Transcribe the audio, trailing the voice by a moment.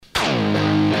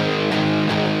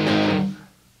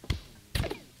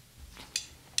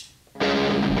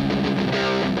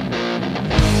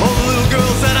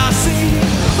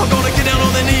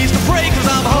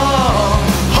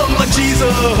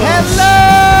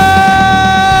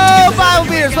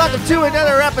Welcome to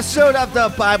another episode of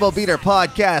the Bible Beater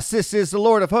Podcast. This is the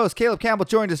Lord of Hosts, Caleb Campbell,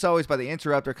 joined as always by the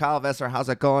interrupter, Kyle Vesser. How's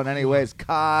it going anyways,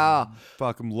 Kyle?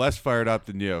 Fuck, I'm less fired up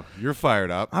than you. You're fired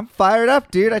up. I'm fired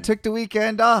up, dude. I took the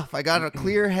weekend off. I got a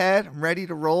clear head. I'm ready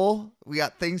to roll. We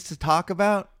got things to talk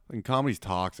about. And comedy's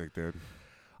toxic, dude.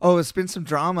 Oh, it's been some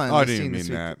drama. I didn't even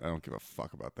mean that. I don't give a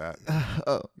fuck about that.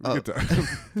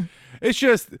 It's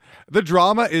just, the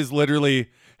drama is literally,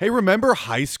 hey, remember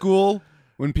high school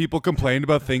when people complained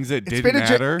about things that didn't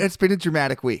matter? It's been a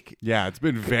dramatic week. Yeah, it's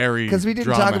been very because we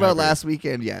didn't talk about heavy. last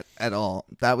weekend yet at all.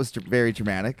 That was very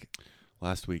dramatic.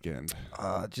 Last weekend.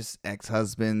 Just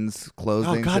ex-husbands,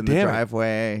 closings God in the damn it.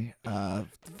 driveway,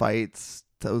 fights,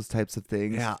 those types of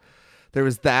things. Yeah. There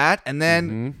was that, and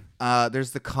then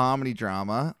there's the comedy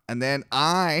drama, and then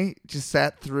I just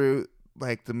sat through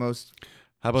like the most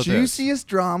How about juiciest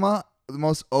drama,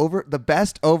 the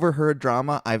best overheard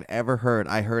drama I've ever heard.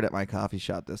 I heard at my coffee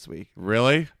shop this week.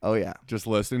 Really? Oh yeah. Just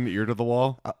listening, ear to the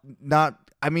wall?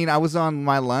 I was on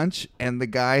my lunch, and the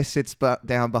guy sits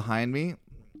down behind me.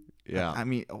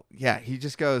 Yeah. He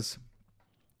just goes.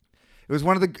 It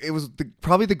was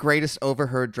probably the greatest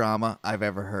overheard drama I've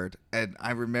ever heard, and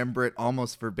I remember it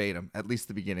almost verbatim, at least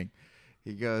the beginning.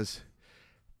 He goes,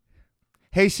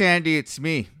 "Hey Sandy, it's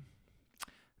me.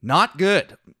 Not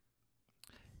good.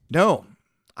 No,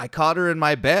 I caught her in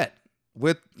my bed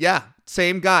with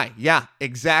same guy. Yeah,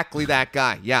 exactly that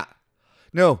guy. Yeah.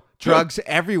 No, drugs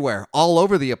everywhere, all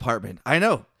over the apartment. I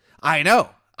know.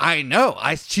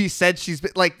 She said she's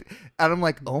been like," and I'm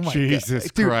like, "Oh my Jesus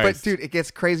God. Dude, Christ. But dude, it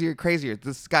gets crazier and crazier.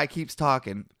 This guy keeps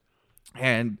talking,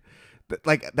 and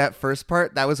like that first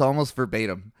part, that was almost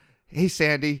verbatim. Hey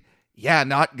Sandy, yeah,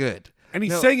 not good. And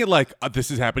he's saying it like,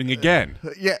 this is happening again.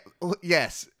 Yeah,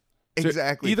 yes, So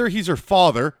exactly. either he's her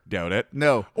father, doubt it.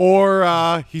 No.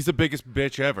 Or he's the biggest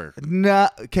bitch ever. No.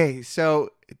 Okay, so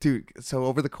dude,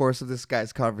 over the course of this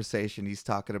guy's conversation, he's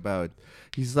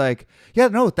like, yeah,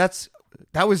 no, that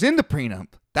was in the prenup.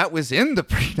 That was in the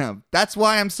prenup. That's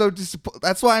why I'm so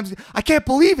disappointed. I can't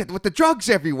believe it with the drugs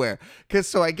everywhere.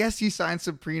 So I guess he signed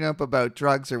some prenup about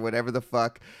drugs or whatever the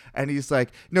fuck. And he's like,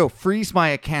 no, freeze my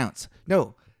accounts.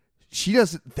 No, she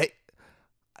doesn't.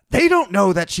 They don't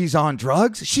know that she's on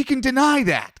drugs. She can deny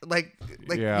that. Like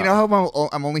Yeah. You know how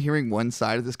I'm only hearing one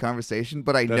side of this conversation,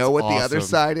 but I know what the other awesome.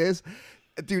 side is.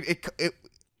 Dude, it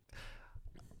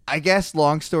I guess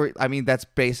long story. I mean, that's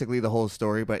basically the whole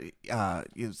story. But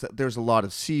there's a lot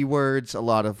of C words, a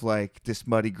lot of like this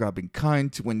muddy grubbing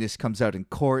cunt. When this comes out in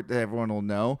court, everyone will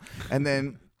know. And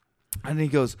then he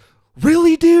goes,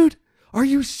 "Really, dude? Are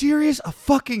you serious? A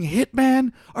fucking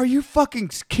hitman? Are you fucking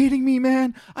kidding me,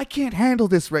 man? I can't handle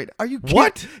this right. Are you kidding?"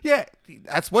 What? Yeah,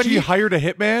 that's what She hired a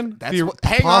hitman?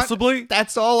 hang possibly? on.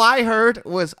 That's all I heard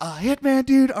was a hitman,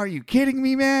 dude. Are you kidding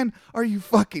me, man? Are you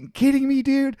fucking kidding me,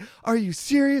 dude? Are you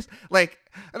serious? Like,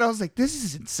 and I was like, this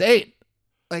is insane.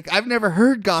 Like, I've never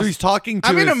heard gossip. So he's talking to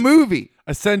I'm in a movie.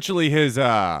 essentially his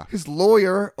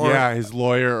Lawyer, or his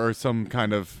lawyer or some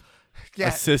kind of Yeah.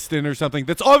 assistant or something.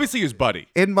 That's obviously his buddy.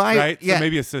 In my right? yeah, So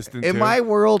maybe assistant in too. my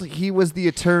world, he was the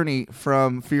attorney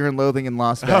from Fear and Loathing in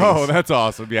Las Vegas. Oh, that's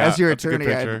awesome. Yeah. As your that's a good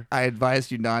attorney, picture. I advised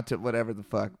you not to whatever the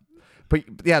fuck. But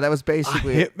yeah, that was A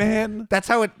basically it. hitman? That's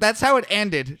how it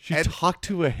ended. She and, talked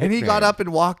to a hitman. and he got up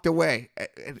and walked away.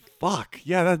 And, Fuck.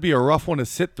 Yeah, that'd be a rough one to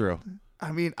sit through.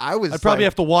 I mean, I was I'd probably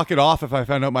like, have to walk it off if I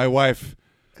found out my wife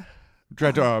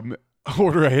tried to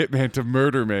order a hitman to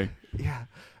murder me. yeah,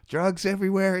 drugs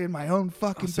everywhere in my own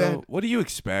fucking So, bed. what do you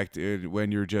expect, dude,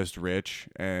 when you're just rich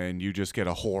and you just get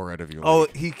a whore out of your Oh,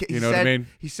 life? he you know said, what I mean?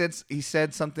 He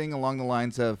said something along the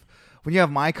lines of, "When you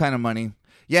have my kind of money,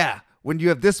 yeah. When you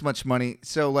have this much money,"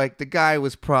 so like the guy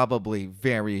was probably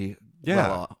very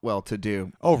well to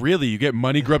do. Oh, really? You get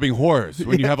money grubbing whores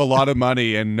when you have a lot of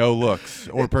money and no looks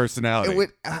or personality.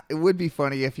 It would be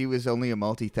funny if he was only a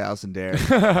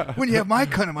multi-thousandaire. When you have my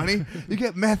kind of money, you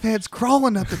get meth heads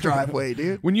crawling up the driveway,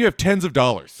 dude. When you have tens of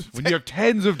dollars. When you have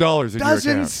tens of dollars in your account.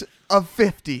 Dozens of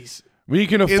 50s. When you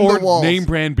can the afford walls. name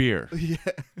brand beer. Yeah.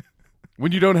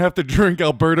 When you don't have to drink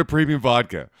Alberta premium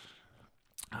vodka.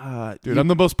 Dude, I'm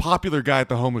the most popular guy at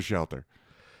the homeless shelter.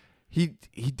 He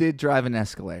did drive an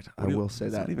Escalade. I will say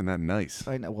It's that. not even that nice.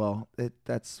 I know. Well,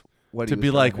 that's what To he was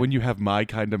be like, driving. when you have my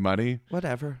kind of money,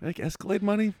 Whatever. like Escalade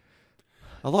money.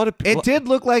 A lot of It did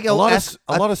look like a lot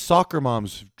of soccer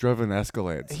moms driven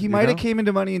Escalades. He might have came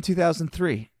into money in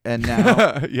 2003, and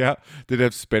now yeah. Did it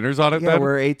have spinners on it yeah, then?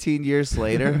 we're 18 years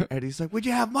later, and he's like, "Would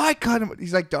you have my kind of?"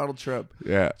 He's like Donald Trump,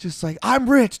 Yeah. just like, "I'm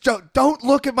rich. Don't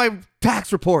look at my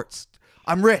tax reports.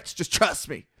 I'm rich. Just trust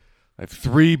me." I have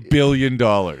 $3 billion.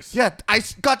 Yeah, I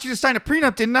got you to sign a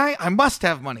prenup, didn't I? I must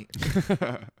have money.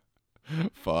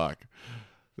 Fuck.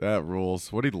 That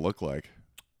rules. What did he look like?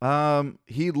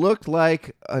 He looked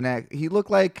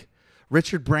like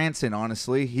Richard Branson.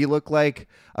 Honestly, he looked like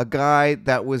a guy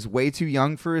that was way too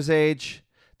young for his age.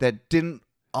 That didn't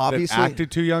obviously That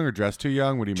acted too young or dressed too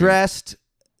young. What do you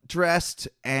dressed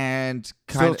and still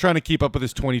kind of trying to keep up with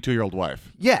his 22-year-old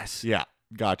wife? yes. Yeah,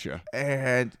 gotcha.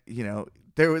 And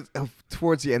there was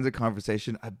towards the end of the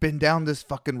conversation, I've been down this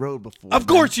fucking road before. Of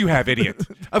course you have, idiot.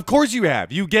 Of course you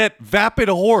have. You get vapid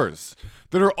whores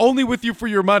that are only with you for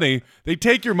your money. They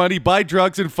take your money, buy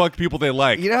drugs, and fuck people they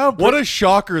like. What a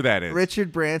shocker that is.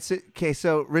 Richard Branson. Okay,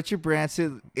 so Richard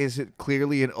Branson is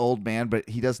clearly an old man, but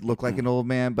he doesn't look like an old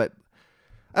man. But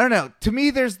I don't know. To me,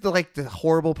 there's the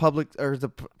horrible plastic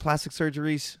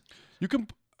surgeries. You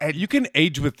can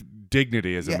age with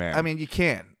dignity as a man. I mean, you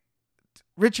can.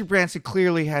 Richard Branson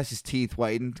clearly has his teeth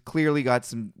whitened, clearly got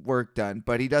some work done,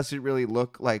 but he doesn't really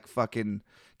look like fucking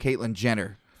Caitlyn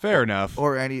Jenner. Fair enough.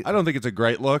 Or any. I don't think it's a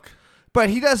great look. But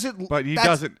he doesn't. But he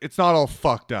doesn't. It's not all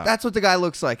fucked up. That's what the guy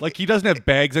looks like. Like he doesn't have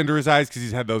bags under his eyes because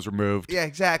he's had those removed. Yeah,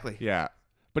 exactly. Yeah.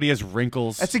 But he has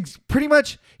wrinkles. That's pretty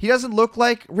much. He doesn't look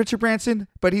like Richard Branson,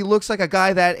 but he looks like a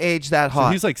guy that age, that hot.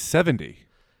 So he's like 70.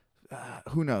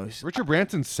 Who knows? Richard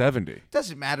Branson's 70.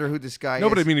 Doesn't matter who this guy is. No,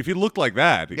 but I mean, if he looked like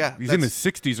that, Yeah, he's in his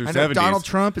 60s or I know 70s. Donald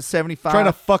Trump is 75. Trying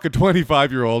to fuck a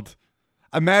 25-year-old.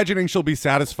 Imagining she'll be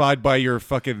satisfied by your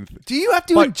fucking... Do you have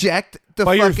to inject the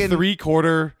by fucking... your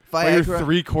three-quarter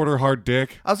Viagra? hard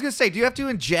dick? I was going to say, do you have to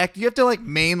inject... Do you have to,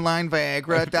 mainline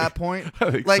Viagra at that point?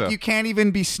 I think so. You can't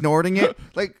even be snorting it?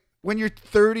 When you're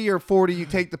 30 or 40, you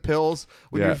take the pills.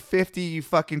 When you're 50, you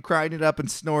fucking grind it up and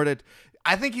snort it.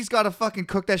 I think he's got to fucking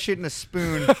cook that shit in a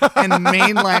spoon and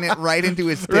mainline it right into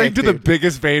his dick, Right into the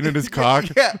biggest vein in his cock.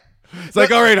 Yeah. It's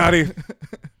like, all right, honey.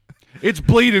 It's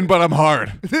bleeding, but I'm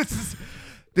hard.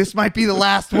 This might be the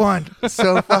last one.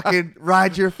 So fucking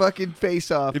ride your fucking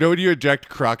face off. You know when you inject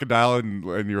crocodile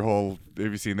and your whole...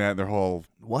 Have you seen that? And their whole...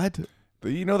 What?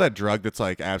 You know that drug that's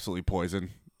absolutely poison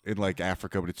in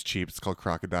Africa, but it's cheap? It's called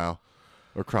crocodile.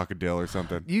 Or crocodile or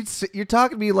something. You're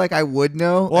talking to me like I would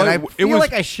know, well, and I feel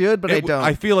like I should, but I don't.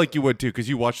 I feel like you would too, because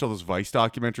you watched all those Vice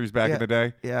documentaries back in the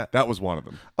day. Yeah, that was one of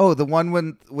them. Oh, the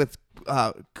one with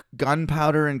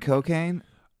gunpowder and cocaine.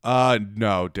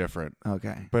 No, different.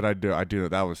 Okay, but I do know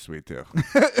that was sweet too.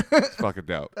 It's fucking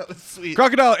dope. That was sweet.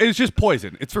 Crocodile is just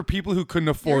poison. It's for people who couldn't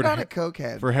afford. You're not a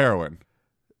cokehead for heroin,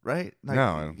 right? No,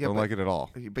 I don't like it at all.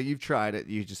 But you've tried it.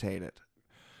 You just hate it.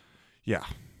 Yeah.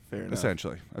 Fair enough.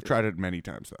 Essentially, I've tried it many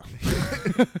times though.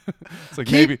 It's like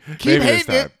keep maybe this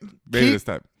time. Maybe this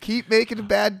time. Keep making a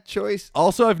bad choice.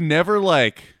 Also, I've never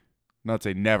not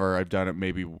say never. I've done it.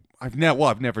 Maybe I've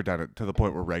never done it to the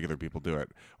point where regular people do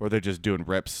it, or they're just doing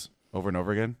rips over and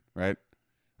over again. Right?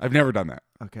 I've never done that.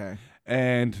 Okay.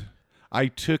 And I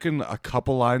took in a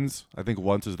couple lines. I think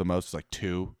once is the most. Like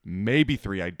 2, maybe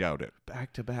 3. I doubt it.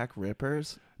 Back-to-back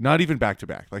rippers. Not even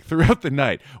back-to-back. Like throughout the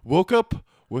night. Woke up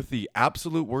with the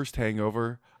absolute worst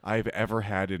hangover I've ever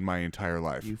had in my entire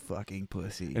life. You fucking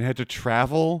pussy. And had to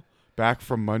travel back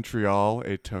from Montreal.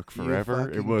 It took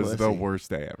forever. It was the worst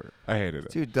day ever. I hated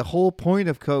it. Dude, the whole point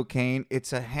of cocaine,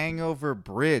 it's a hangover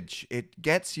bridge. It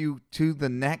gets you to the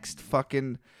next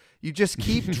fucking... You just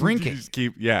keep drinking.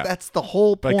 That's the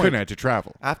whole point. But I couldn't have to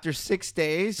travel. After 6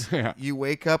 days, you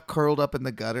wake up curled up in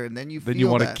the gutter, and then you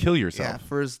want to kill yourself. Yeah,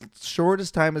 for as short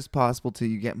as time as possible till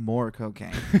you get more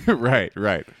cocaine.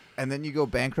 Right. And then you go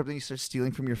bankrupt and you start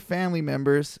stealing from your family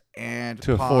members and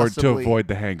to avoid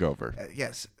the hangover.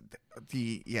 Yes.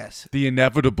 The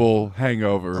inevitable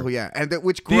hangover. Oh yeah, and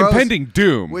which grows, the impending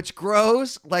doom, which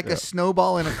grows like a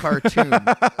snowball in a cartoon,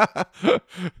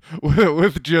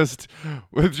 with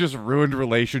just ruined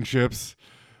relationships,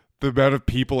 the amount of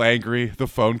people angry, the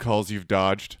phone calls you've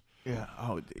dodged. Yeah.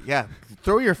 Oh yeah.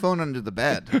 Throw your phone under the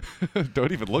bed.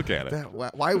 Don't even look at it.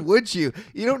 Why would you?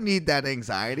 You don't need that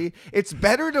anxiety. It's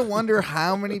better to wonder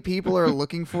how many people are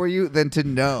looking for you than to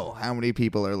know how many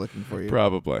people are looking for you.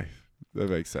 Probably. That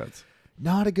makes sense.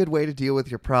 Not a good way to deal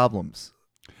with your problems.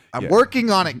 I'm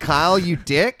working on it, Kyle, you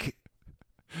dick.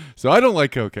 So I don't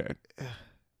like cocaine.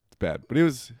 It's bad. But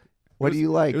What do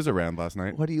you like? It was around last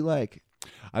night. What do you like?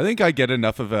 I think I get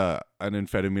enough of an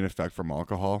amphetamine effect from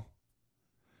alcohol.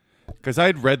 Because I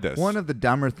had read this. One of the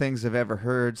dumber things I've ever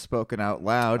heard spoken out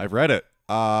loud. I've read it.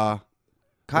 Kyle,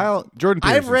 Jordan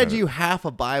Peterson I've read you half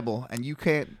a Bible, and you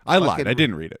can't. I lied. I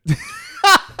didn't read it.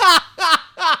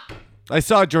 I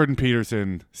saw Jordan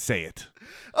Peterson say it.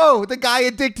 Oh, the guy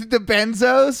addicted to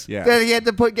benzos? Yeah. That he had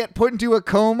to get put into a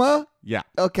coma? Yeah.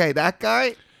 Okay, that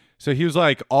guy? So he was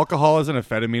like, alcohol has an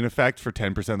amphetamine effect for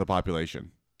 10% of the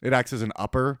population. It acts as an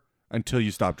upper until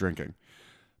you stop drinking.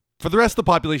 For the rest of the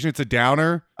population, it's a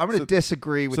downer. I'm going to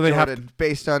disagree with so they have Jordan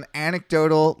based on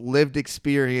anecdotal lived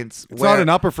experience. It's not an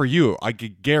upper for you. I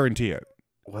could guarantee it.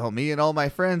 Well, me and all my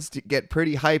friends get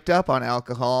pretty hyped up on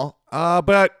alcohol.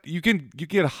 But you get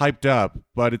hyped up,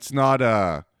 but it's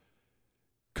not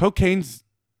cocaine's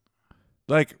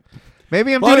like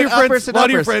maybe I'm a lot doing of your uppers friends. and A lot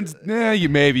of your uppers. friends,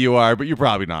 maybe you are, but you're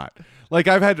probably not. Like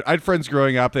I had friends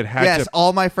growing up that had Yes, to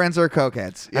all my friends are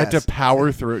cokeheads. had Yes. to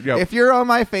power through. You know, If you're on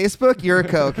my Facebook, you're a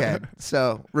cokehead.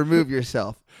 So remove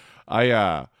yourself.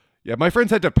 Yeah, my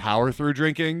friends had to power through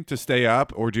drinking to stay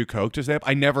up or do coke to stay up.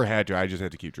 I never had to. I just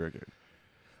had to keep drinking.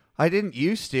 I didn't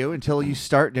used to until you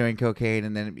start doing cocaine,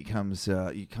 and then it becomes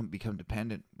you become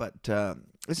dependent. But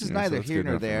this is Yeah, so neither that's here good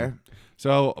nor enough for me. there.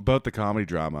 So about the comedy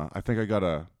drama, I think I got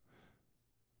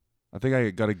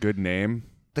a good name.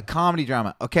 The comedy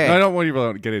drama. Okay, I don't want you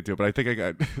to get into it, but I think I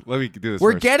got. Let me do this.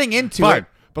 we're first. getting into Fine, it.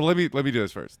 but let me do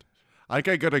this first. I think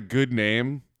I got a good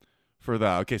name for the.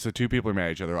 Okay, so two people are mad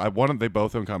at each other. They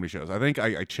both own comedy shows. I think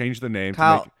I changed the name.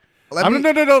 Kyle, to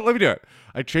make, no. Let me do it.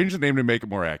 I changed the name to make it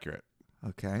more accurate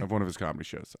Okay. of one of his comedy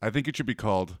shows. I think it should be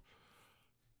called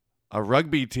 "A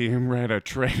Rugby Team Ran a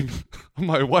Train on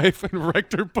My Wife and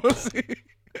Wrecked Her Pussy."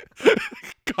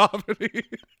 Comedy,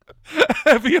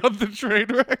 heavy on the train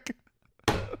wreck.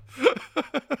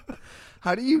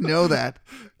 How do you know that?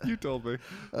 You told me.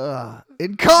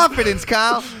 In confidence,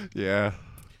 Kyle. Yeah.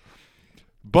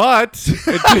 But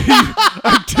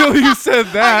until you said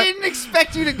I that, didn't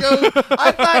expect you to go.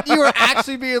 I thought you were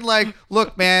actually being like,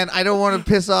 "Look, man, I don't want to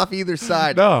piss off either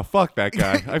side." no, fuck that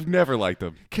guy. I've never liked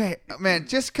him. Okay, man,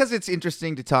 just because it's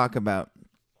interesting to talk about.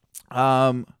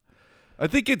 I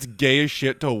think it's gay as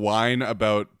shit to whine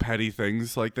about petty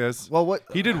things like this. Well, what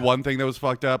He did one thing that was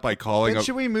fucked up by calling then a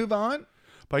should we move on?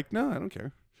 like, no, I don't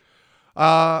care.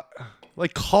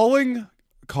 Like calling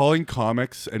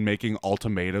comics and making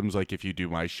ultimatums like if you do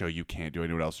my show you can't do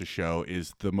anyone else's show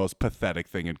is the most pathetic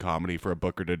thing in comedy for a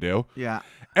booker to do. Yeah.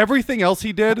 Everything else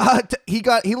he did,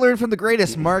 He learned from the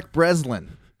greatest, Mark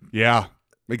Breslin. yeah,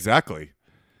 exactly.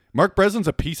 Mark Breslin's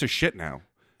a piece of shit now.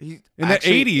 In In the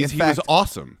 80s, he was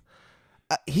awesome.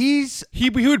 He's He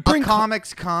would bring a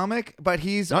comics comic, but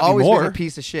he's Not always anymore. been a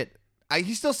piece of shit.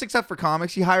 He still sticks up for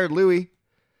comics. He hired Louis.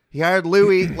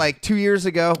 Like 2 years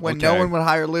ago when no Okay. one would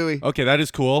hire Louis. Okay, that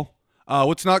is cool.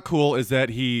 What's not cool is that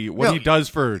he does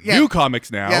for Yeah. new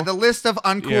comics now. Yeah, the list of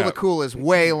uncool Yeah. to cool is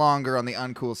way longer on the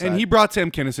uncool side. and he brought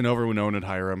Sam Kinison over when no one would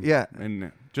hire him. Yeah.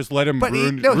 and just let him but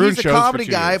ruin he's a shows comedy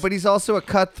for 2 guy, years. but he's also a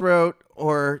cutthroat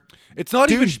or It's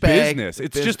not even douchebag. business.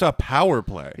 It's just a power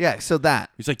play. yeah. So that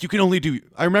He's like, you can only do.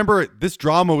 I remember this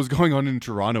drama was going on in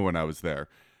Toronto when I was there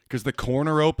because the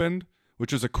Corner opened,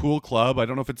 which was a cool club. I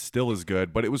don't know if it's still as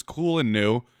good, but it was cool and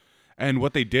new. And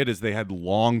what they did is they had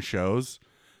long shows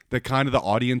that kind of the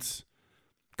audience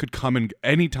could come in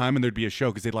any time and there'd be a show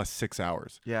because they'd last 6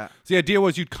 hours. yeah. So the idea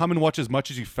was you'd come and watch as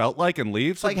much as you felt like and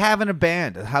leave. It's like having a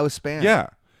band, a house band. Yeah.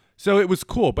 So it was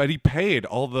cool, but he paid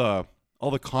all the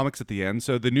comics at the end.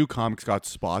 So the new comics got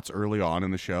spots early on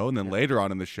in the show, and then later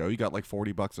on in the show, you got like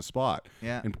 $40 a spot.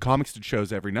 Yeah. And comics did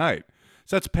shows every night.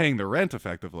 So that's paying the rent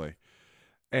effectively.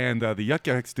 And the Yuck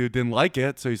Yucks dude didn't like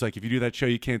it, so he's like, if you do that show,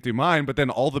 you can't do mine. But then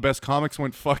all the best comics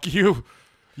went, fuck you.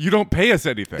 You don't pay us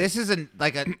anything. This isn't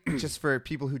like a just for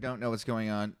people who don't know what's going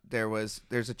on. There's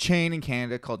a chain in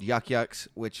Canada called Yuck Yucks,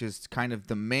 which is kind of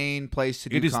the main place to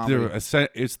do It is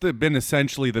comedy. been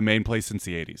essentially the main place since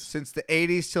the 80s. Since the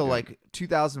 80s till like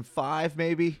 2005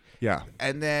 maybe. Yeah.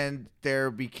 And then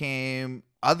there became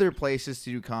other places to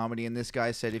do comedy, and this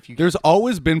guy said if you There's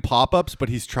always been pop-ups, but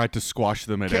he's tried to squash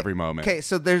them at every moment. Okay,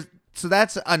 so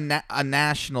that's a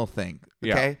national thing.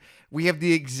 Yeah. Okay, we have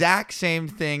the exact same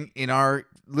thing in our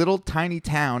little tiny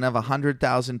town of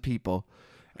 100,000 people.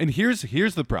 And here's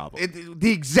the problem.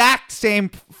 The exact same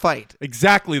fight.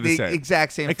 Exactly the The same.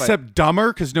 exact same fight. Except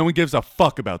dumber because no one gives a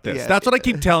fuck about this. Yeah. That's what I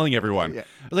keep telling everyone. Yeah.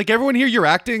 Like everyone here, you're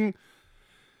acting.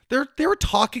 They were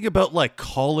talking about like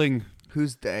calling.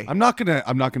 Who's they? I'm not gonna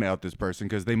out this person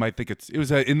because they might think it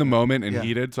was in the moment and Yeah.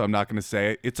 heated. So I'm not gonna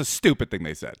say it. It's a stupid thing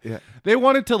they said. Yeah. They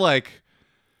wanted to like.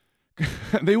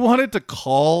 They wanted to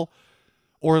call.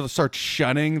 Or start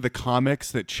shunning the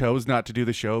comics that chose not to do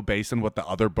the show based on what the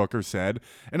other booker said.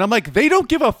 And I'm like, they don't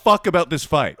give a fuck about this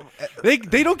fight. They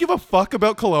don't give a fuck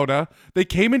about Kelowna. They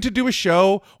came in to do a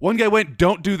show. One guy went,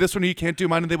 don't do this one, you can't do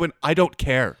mine. And they went, I don't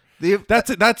care. That's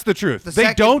it. That's the truth.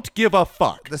 They don't give a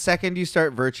fuck. The second you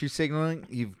start virtue signaling,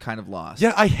 you've kind of lost.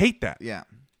 Yeah, I hate that. Yeah.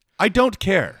 I don't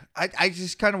care. I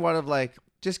just kind of want to like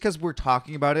just because we're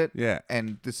talking about it, Yeah.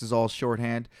 and this is all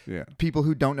shorthand. Yeah. People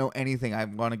who don't know anything, I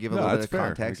want to give a No, little bit that's of fair. I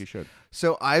context. think you should.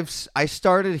 So I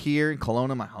started here in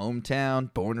Kelowna, my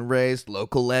hometown, born and raised,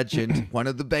 local legend, one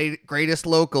of the greatest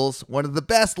locals, one of the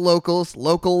best locals,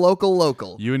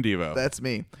 local. You and Devo. That's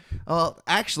me. Well,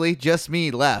 actually, just me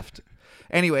left.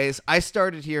 Anyways, I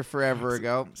started here forever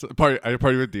ago. So, I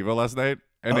partied with Devo last night,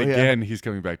 and Oh, yeah. again, he's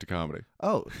coming back to comedy.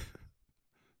 Oh,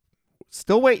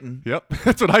 still waiting. Yep.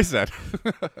 That's what I said.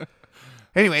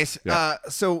 Anyways, Yeah.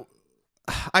 so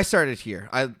I started here.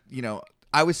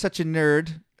 I was such a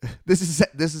nerd. This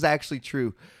is actually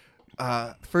true.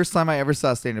 First time I ever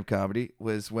saw stand-up comedy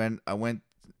was when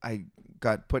I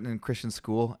got put in Christian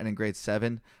school, and in grade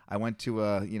 7, I went to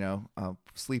a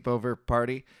sleepover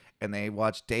party, and they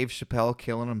watched Dave Chappelle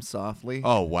Killing Him Softly.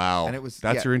 Oh, wow. And it was-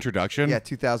 That's yeah. your introduction? Yeah,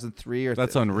 2003 or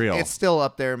That's unreal. It's still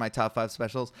up there in my top 5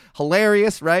 specials.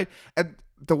 Hilarious, right? And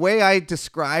the way I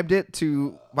described it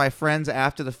to my friends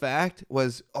after the fact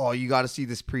was, "Oh, you got to see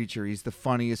this preacher. He's the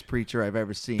funniest preacher I've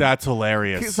ever seen." That's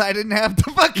hilarious. Because I didn't have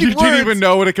the fucking You words. didn't even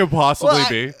know what it could possibly Well,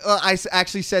 be. I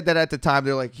actually said that at the time.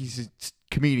 They're like, "He's a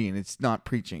comedian. It's not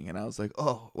preaching." And I was like,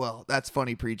 "Oh, well, that's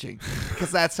funny preaching,"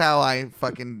 because that's how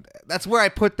that's where I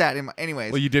put that in.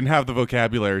 Anyways, Well, you didn't have the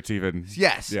vocabulary to even.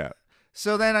 yes. Yeah.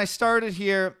 So then I started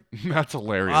here. That's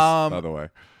hilarious, by the way.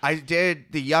 I did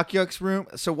the Yuck Yucks room.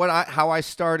 So how I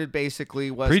started basically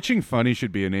was Preaching Funny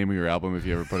should be a name of your album if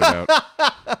you ever put it out.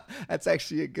 that's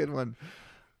actually a good one.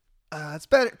 It's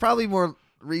better, probably more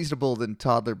reasonable than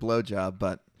toddler blowjob,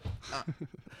 but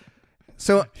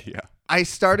so Yeah. I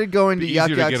started going to Be Yuck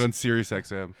easier to Yucks. get on Sirius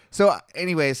XM. So,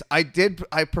 anyways, I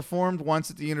performed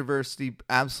once at the university,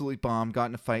 absolutely bombed, got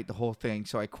in a fight, the whole thing.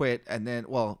 So I quit, and then,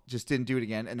 just didn't do it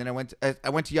again. And then I went to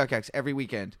Yuck Yucks every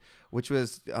weekend, which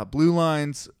was Blue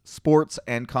Lines Sports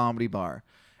and Comedy Bar.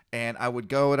 And I would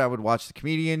go and I would watch the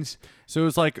comedians. So it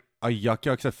was like a Yuck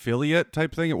Yucks affiliate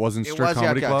type thing. It wasn't It strict was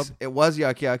comedy Yuck club. Yucks. It was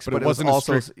Yuck Yucks, But but it it was wasn't a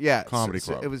also strict comedy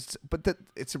so club. it was, but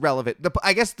it's irrelevant.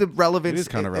 I guess the relevance It is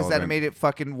kinda is that it relevant. made it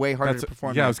fucking way harder to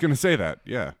perform. Yeah, I there. was gonna say that.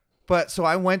 Yeah. But so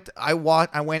I went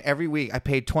every week. I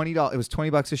paid $20. It was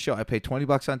 $20 a show. I paid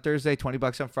 $20 on Thursday,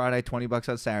 $20 on Friday, $20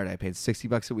 on Saturday. I paid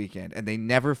 $60 a weekend, and they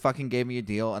never fucking gave me a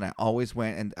deal. And I always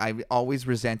went, and I always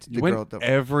resented the You girl. went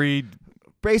every.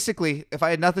 Basically, if I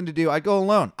had nothing to do, I'd go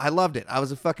alone. I loved it. I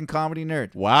was a fucking comedy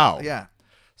nerd. Wow. Yeah.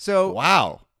 So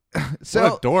Wow. so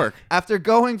what a dork. after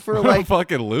going for What a like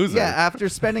fucking loser. yeah, after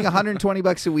spending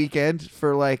 $120 a weekend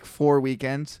for like 4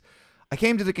 weekends, I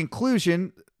came to the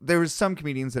conclusion there was some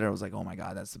comedians that I was like, "Oh my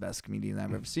god, that's the best comedian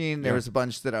I've ever seen." There Yeah. was a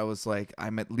bunch that I was like,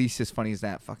 "I'm at least as funny as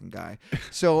that fucking guy."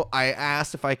 So I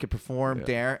asked if I could perform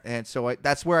there, and so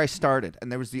that's where I started.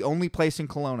 And there was the only place in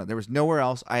Kelowna. There was nowhere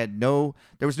else. There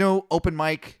was no open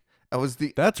mic.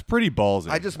 That's pretty ballsy.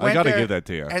 I just went gotta there, give that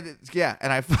to you. And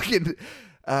and I fucking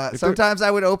sometimes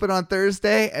I would open on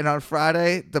Thursday, and on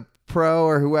Friday the pro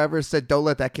or whoever said, "Don't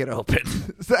let that kid open."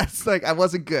 So that's like I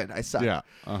wasn't good. I sucked. Yeah.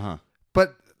 Uh-huh.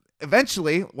 But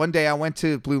eventually, one day I went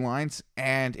to Blue Lines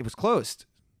and it was closed.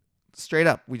 Straight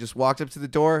up. We just walked up to the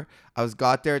door.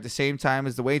 Got there at the same time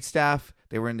as the wait staff.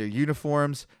 They were in their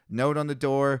uniforms. Note on the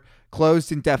door.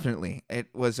 Closed indefinitely. It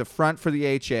was a front for the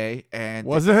HA. And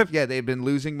Was it? Yeah, they'd been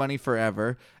losing money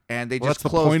forever. And they Well, just that's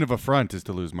closed. the point of a front is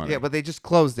to lose money. Yeah, but they just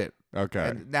closed it. Okay.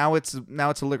 And now it's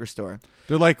a liquor store.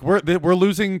 They're like, we're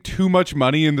losing too much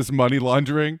money in this money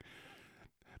laundering.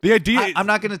 The idea. I'm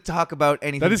not going to talk about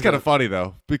anything. That is kind of funny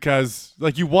though, because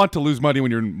like you want to lose money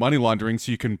when you're money laundering,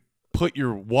 so you can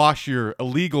wash your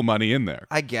illegal money in there.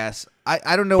 I guess.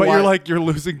 I don't know But why. you're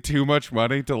losing too much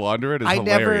money to launder it. Is I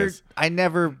hilarious.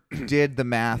 never did the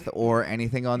math or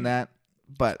anything on that,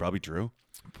 but Probably true.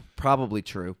 probably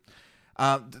true.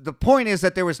 The point is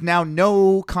that there was now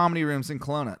no comedy rooms in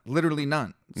Kelowna, literally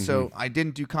none. So I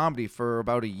didn't do comedy for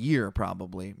about a year,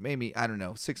 probably, maybe I don't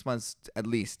know, 6 months at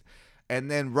least. And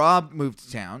then Rob moved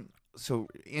to town. So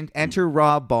enter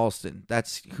Rob Balston.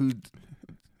 That's who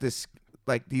this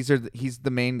like. He's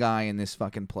the main guy in this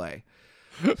fucking play.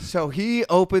 So he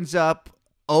opens up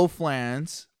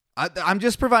O'Flans. I'm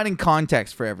just providing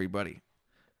context for everybody.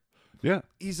 Yeah.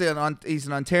 He's in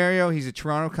Ontario. He's a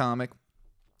Toronto comic.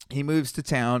 He moves to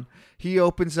town. He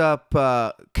opens up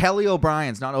Kelly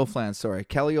O'Brien's, not O'Flans, sorry.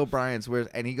 Kelly O'Brien's,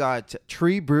 and he got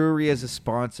Tree Brewery as a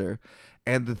sponsor.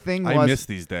 And the thing was, I miss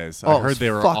these days. oh, I heard they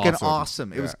were fucking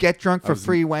awesome. It was Get Drunk for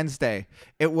Free Wednesday.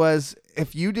 It was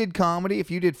if you did comedy,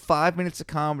 if you did 5 minutes of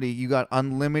comedy, you got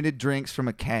unlimited drinks from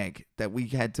a keg that we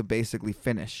had to basically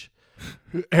finish.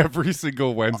 every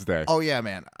single Wednesday. Oh yeah,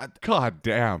 man. God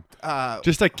damn.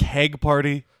 Just a keg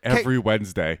party every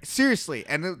Wednesday. Seriously,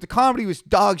 and the comedy was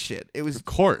dog shit. It was Of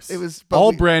course. It was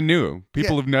all brand new.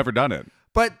 People Yeah. have never done it.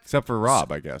 But Except for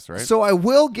Rob, I guess, right? so I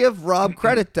will give Rob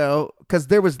credit though, because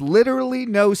there was literally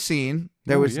no scene.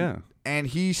 There Oh, was, yeah. and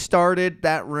he started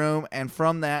that room, and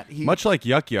from that he Much like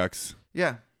Yuck Yucks,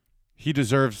 yeah. he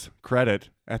deserves credit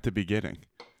at the beginning.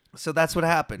 So that's what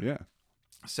happened. Yeah.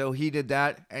 So he did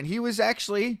that, and he was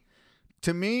actually,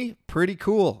 to me, pretty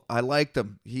cool. I liked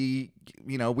him. He,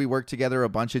 we worked together a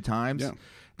bunch of times. Yeah.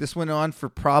 This went on for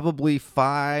probably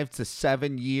 5 to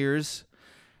 7 years.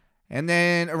 And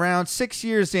then around 6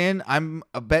 years in, I'm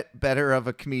a bit better of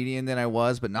a comedian than I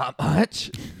was, but not much.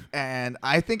 And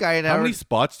I think I had How many already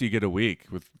spots do you get a week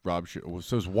with Rob? So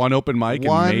it's one open mic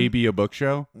One. and maybe a book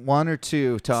show? 1 or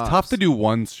 2 tops. It's tough to do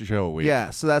one show a week. Yeah,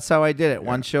 so that's how I did it.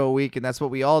 One show a week, and that's what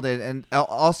we all did. And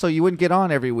also, you wouldn't get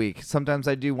on every week. Sometimes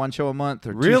I do one show a month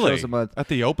or 2 Really? shows a month. At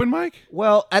the open mic?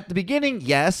 Well, at the beginning,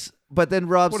 yes, but then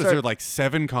Rob What is started. there, like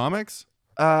 7 comics?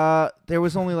 There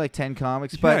was only like 10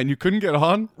 comics, Yeah, but and you couldn't get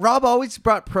on Rob always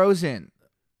brought pros in.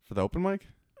 for the open mic?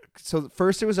 So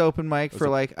first it was open mic for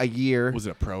like a year, Was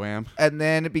it a pro-am? and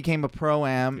then it became a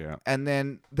pro-am, Yeah. and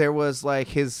then there was like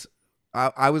his.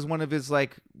 I was one of his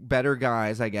like better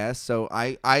guys, I guess. So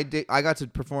I got to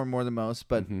perform more than most,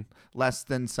 but less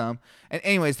than some. And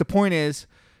anyways, the point is,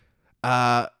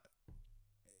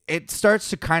 it starts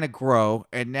to kind of grow,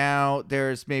 and now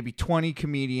there's maybe 20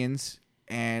 comedians,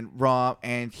 and Rob,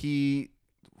 and he,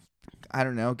 I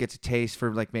don't know, gets a taste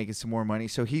for like making some more money.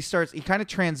 So he kind of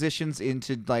transitions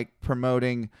into like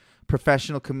promoting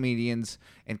professional comedians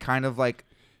and kind of like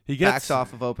He gets backs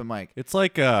off of open mic. It's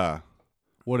like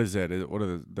what is it? What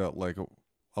are the like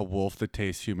a wolf that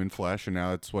tastes human flesh and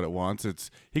now it's what it wants.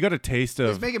 He got a taste He's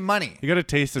of making money. he got a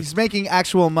taste of He's making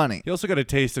actual money. he also got a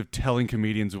taste of telling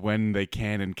comedians when they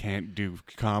can and can't do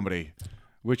comedy,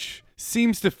 which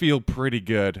seems to feel pretty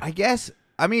good. I guess.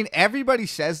 I mean, everybody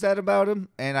says that about him,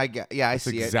 and I That's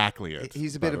see exactly it. it.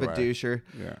 He's a by bit of the a way. doucher.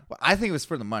 Yeah. Well, I think it was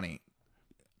for the money.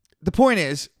 The point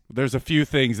is, There's a few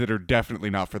things that are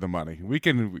definitely not for the money. We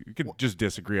can just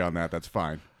disagree on that. That's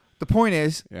fine.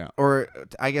 Yeah. or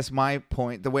I guess my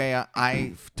point, the way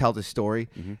I tell the story,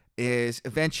 is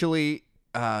eventually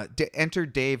enter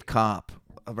Dave Kopp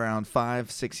around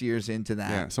 5-6 years into that.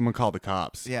 Yeah. Someone called the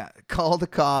cops. Yeah, call the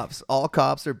cops. All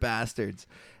cops are bastards.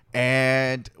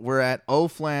 And we're at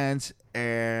O'Flann's,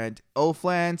 and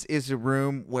O'Flann's is a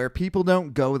room where people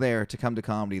don't go there to come to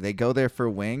comedy. They go there for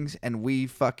wings, and we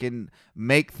fucking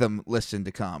make them listen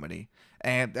to comedy.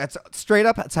 And that's straight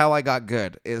up, that's how I got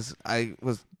good, is I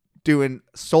was doing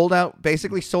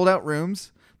basically sold out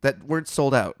rooms that weren't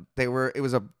sold out. It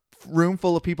was a room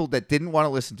full of people that didn't want to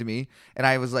listen to me, and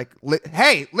I was like,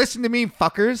 hey, listen to me,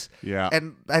 fuckers. Yeah.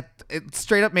 And it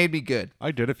straight up made me good.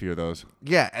 I did a few of those.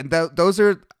 Yeah, and those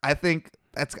are, I think,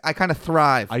 I kind of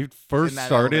thrive. I first in that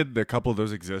started, a couple of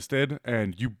those existed,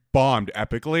 and you bombed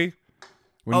epically.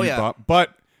 Oh, yeah.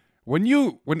 But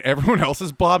when everyone else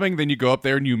is bombing, then you go up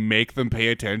there and you make them pay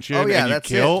attention. Oh, yeah, and you that's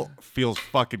kill. Feels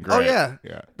fucking great. Oh yeah,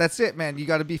 Yeah. That's it, man. You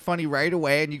got to be funny right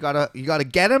away, and you gotta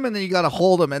get them, and then you gotta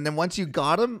hold them, and then once you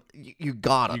got them, you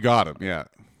got them. You got him. Yeah.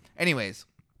 Anyways,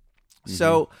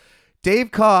 so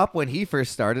Dave Kopp, when he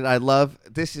first started, I love.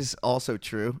 This is also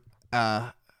true.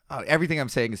 Everything I'm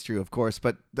saying is true, of course,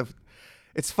 but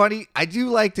it's funny. I do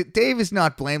like that Dave is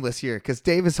not blameless here, because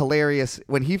Dave is hilarious.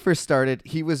 When he first started,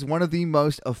 he was one of the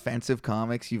most offensive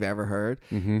comics you've ever heard.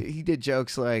 He did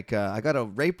jokes like, I got a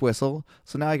rape whistle,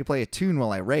 so now I can play a tune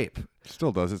while I rape.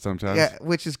 Still does it sometimes. Yeah,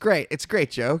 which is great. It's a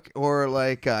great joke. Or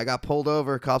like, I got pulled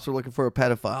over, cops were looking for a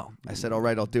pedophile. I said, all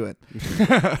right, I'll do it.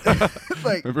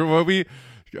 Like, Remember when we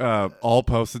all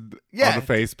posted Yeah. on the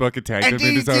Facebook and tagged and him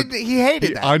in his own. he hated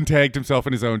He that. untagged himself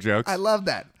in his own jokes. I love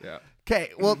that. Yeah.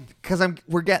 Okay, well, because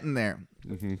we're getting there.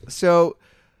 So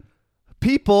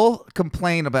people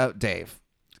complain about Dave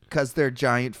because they're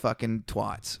giant fucking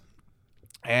twats,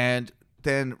 and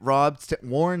then Rob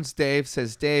warns Dave,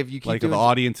 says, Dave, you keep Like doing the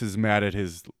audience is mad at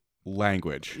his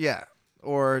language. yeah,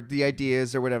 or the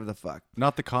ideas or whatever the fuck.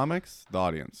 Not the comics, the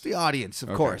audience. The audience, of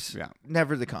Okay, course. yeah.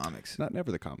 Never the comics.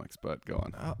 Never the comics, but go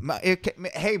on.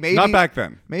 Hey, maybe Not back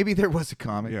then. Maybe there was a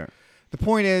comic. Yeah. The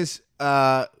point is,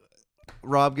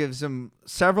 Rob gives him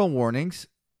several warnings,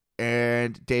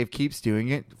 and Dave keeps doing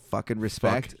it. Fucking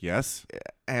respect. Fuck, yes.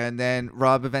 And then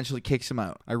Rob eventually kicks him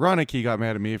out. Ironic he got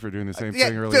mad at me for doing the same Yeah,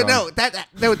 thing earlier no,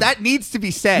 on. that needs to be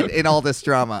said in all this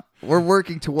drama. We're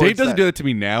working towards Dave doesn't that. do it to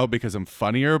me now because I'm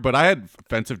funnier, but I had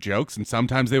offensive jokes, and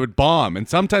sometimes they would bomb. And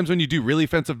sometimes when you do really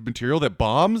offensive material that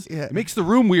bombs, Yeah. it makes the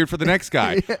room weird for the next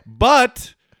guy.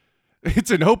 But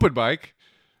it's an open mic,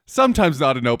 sometimes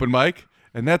not an open mic,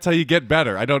 and that's how you get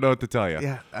better. I don't know what to tell you.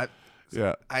 Yeah,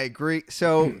 Yeah. I agree.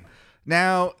 So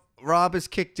now Rob has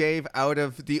kicked Dave out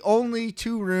of the only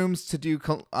 2 rooms to do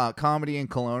comedy in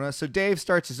Kelowna. So Dave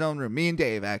starts his own room. Me and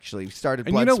Dave actually started.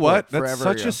 And you know what? Bloodsport That's forever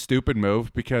such ago. a stupid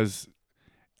move because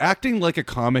acting like a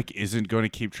comic isn't going to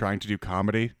keep trying to do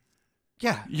comedy.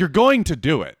 Yeah. You're going to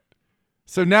do it.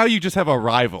 So now you just have a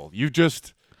rival. You've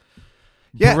just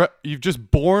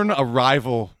born a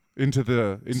rival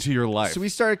into your life. So we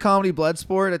started Comedy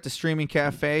Bloodsport at the Streaming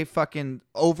Cafe. Fucking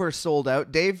oversold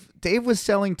out. Dave was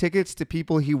selling tickets to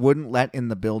people he wouldn't let in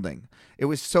the building. It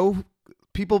was so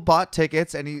people bought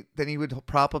tickets, and then he would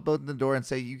prop up in the door and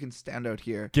say, "You can stand out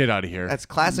here." Get out of here. That's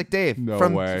classic Dave. No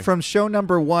from way. From show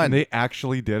number 1. And they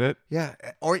actually did it? Yeah,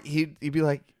 or he'd be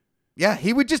like, yeah,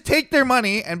 he would just take their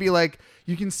money and be like,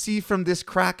 "You can see from this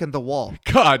crack in the wall."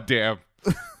 God damn.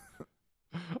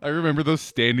 I remember those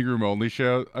standing room only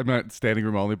shows. I'm not standing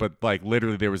room only, but like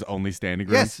literally there was only standing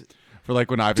room. Yes. For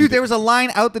like when Ivan Dude, there was a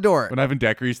line out the door. when Ivan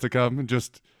Decker used to come and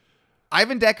just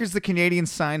Ivan Decker's the Canadian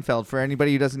Seinfeld. For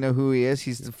anybody who doesn't know who he is,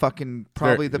 he's the fucking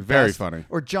probably the very best. funny.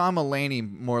 Or John Mulaney,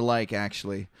 more like,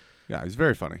 actually. yeah, he's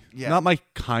very funny. Yeah. Not my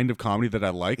kind of comedy that I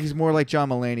like, He's more like John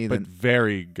Mulaney but than.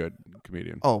 very good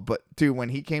comedian. Oh, but dude, when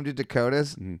he came to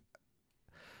Dakota's, Mhm.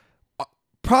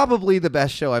 probably the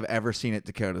best show I've ever seen at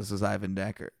Dakota's was Ivan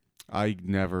Decker. I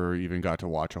never even got to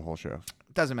watch a whole show.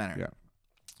 Doesn't matter. Yeah.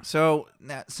 So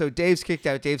Dave's kicked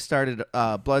out. Dave started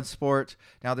Bloodsport.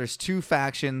 Now there's 2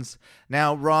 factions.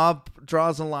 Now Rob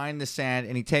draws a line in the sand,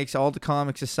 and he takes all the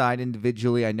comics aside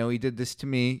individually. I know he did this to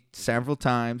me several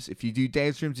times. If you do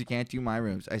Dave's rooms, you can't do my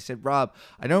rooms. I said, Rob,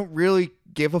 I don't really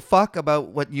give a fuck about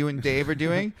what you and Dave are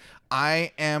doing.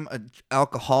 I am an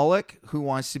alcoholic who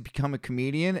wants to become a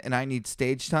comedian, and I need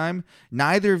stage time.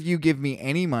 Neither of you give me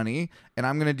any money, and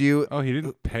I'm going to do, Oh, he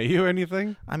didn't pay you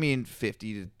anything? I mean, $50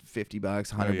 to $50,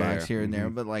 $100 yeah, bucks here and there,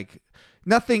 mhm. but like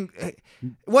nothing. It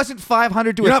wasn't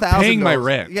 $500 to You're not $1,000. paying my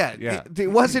rent. Yeah, Yeah. It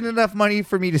wasn't enough money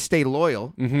for me to stay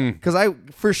loyal Mm-hmm. because I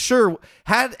for sure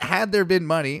had there been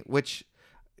money, which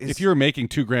is, If you were making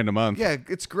 $2,000 a month, yeah,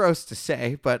 it's gross to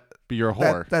say, but but you're a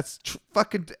whore. that's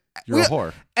fucking. You're a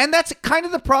whore. And that's kind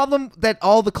of the problem that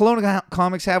all the Kelowna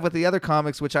comics have with the other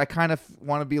comics, which I kind of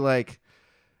want to be like,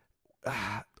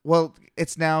 well,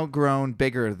 it's now grown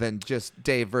bigger than just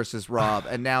Dave versus Rob,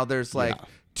 and now there's like Yeah.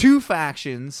 2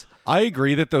 factions. I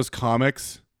agree that those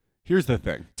comics. Here's the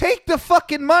thing. Take the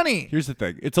fucking money. Here's the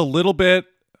thing. It's a little bit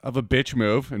of a bitch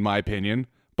move, in my opinion.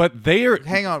 But they are.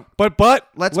 Hang on. But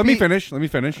Let's let me be- finish. Let me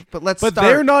finish. But let's But start.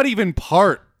 they're not even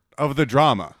part of the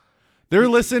drama. They're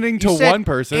listening to You said one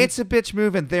person. It's a bitch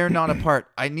move, and they're not a part.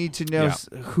 I need to know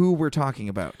Yeah. who we're talking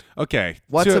about. Okay.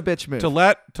 What's a bitch move?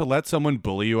 To let someone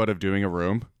bully you out of doing a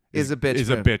room Is a bitch is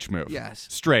move. a bitch move. Yes.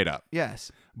 Straight up. Yes.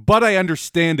 But I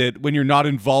understand it when you're not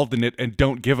involved in it and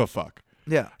don't give a fuck.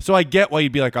 Yeah. So I get why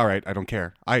you'd be like, all right, I don't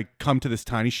care. I come to this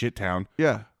tiny shit town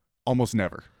Yeah. almost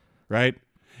never, right?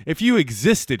 If you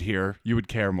existed here, you would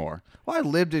care more. Well, I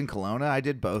lived in Kelowna. I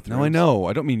did both. No, I rooms. know.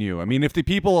 I don't mean you. I mean if the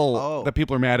people Oh. that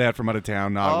people are mad at from out of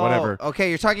town, not Oh, whatever. Okay,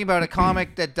 you're talking about a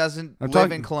comic that doesn't I'm live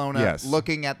talking- in Kelowna, yes.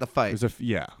 looking at the fight. There's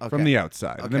Okay. from the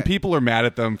outside. And then Okay. people are mad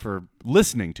at them for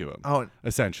listening to them. Oh.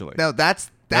 Essentially. No, that's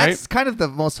Right? kind of the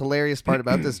most hilarious part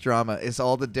about this drama is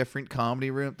all the different comedy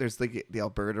room. There's the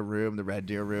Alberta room, the Red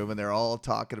Deer room, and they're all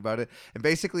talking about it. And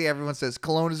basically everyone says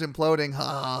Kelowna's imploding. Ha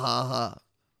ha ha ha.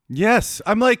 Yes.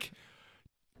 I'm like,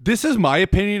 this is my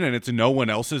opinion, and it's no one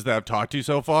else's that I've talked to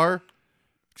so far,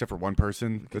 except for one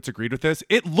person that's agreed with this.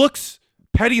 It looks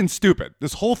petty and stupid.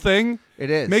 This whole thing It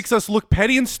is. makes us look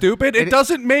petty and stupid. It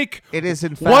doesn't make It is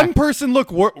in fact. one person look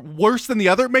worse than the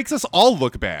other. It makes us all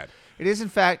look bad. It is in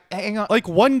fact. Hang on. Like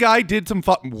one guy did some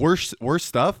worse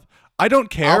stuff. I don't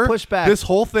care. I'll push back. This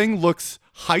whole thing looks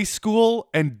high school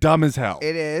and dumb as hell.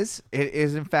 It is. It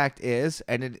is in fact is,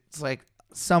 and it's like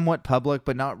somewhat public,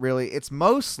 but not really. It's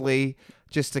mostly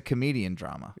just a comedian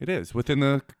drama. It is within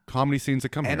the comedy scenes that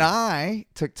come And here. I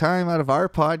took time out of our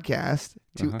podcast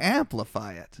to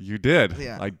amplify it. You did.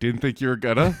 Yeah. I didn't think you were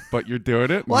gonna, but you're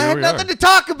doing it. and Well, I here had we nothing are. to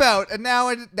talk about, and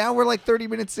now we're like 30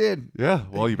 minutes in. Yeah.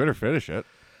 Well, you better finish it.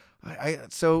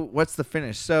 So what's the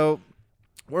finish? So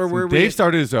where were we? Dave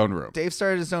started his own room. Dave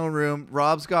started his own room.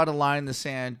 Rob's got a line in the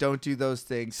sand. Don't do those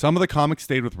things. Some of the comics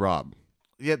stayed with Rob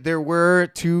Yeah, there were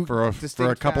 2 for a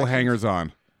distinct couple factions. hangers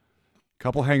on.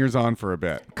 Couple hangers on for a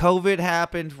bit. COVID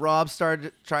happened. Rob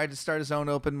tried to start his own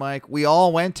open mic. We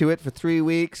all went to it for 3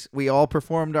 weeks. We all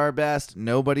performed our best.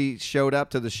 Nobody showed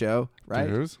up to the show, right?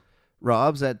 Who's?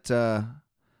 Rob's at the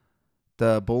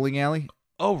bowling alley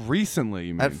Oh, recently,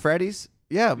 you mean? at Freddy's.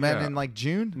 Yeah, man, Yeah. in like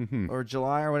June Mhm. or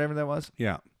July or whatever that was.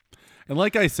 Yeah. And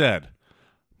like I said,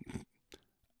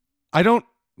 I don't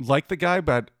like the guy,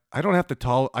 but I don't have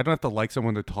to like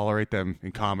someone to tolerate them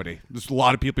in comedy. There's a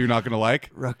lot of people you're not going to like.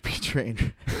 Rugby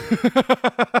trainer.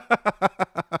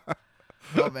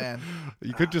 Oh man.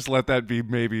 You could just let that be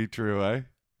maybe true, eh?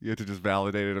 You have to just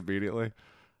validate it immediately.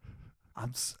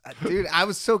 Dude, I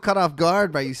was so caught off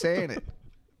guard by you saying it.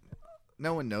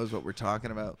 No one knows what we're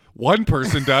talking about. One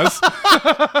person does.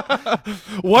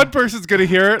 One person's going to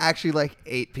hear it. Actually, like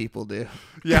 8 people do.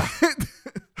 Yeah.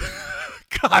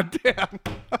 God damn.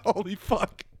 Holy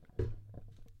fuck.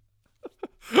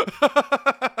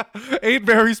 8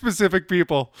 very specific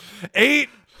people. 8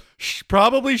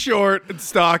 probably short and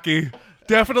stocky.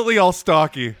 Definitely all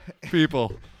stocky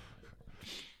people.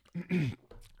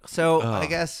 So I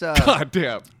guess God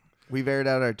damn. we've aired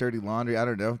out our dirty laundry. I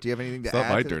don't know. Do you have anything to It's not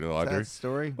add my to dirty laundry. that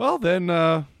story? Well, then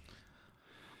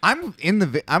I'm in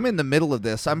the middle of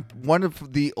this. I'm one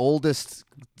of the oldest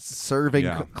serving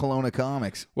Yeah. Kelowna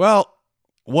comics. well,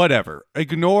 whatever.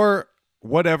 Ignore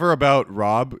whatever about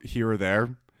Rob here or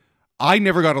there. I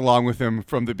never got along with him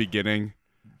from the beginning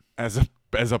as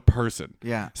a person.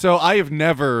 Yeah. So I have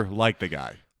never liked the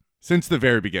guy since the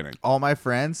very beginning. All my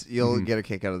friends, you'll Mm-hmm. get a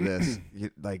kick out of this.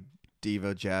 Like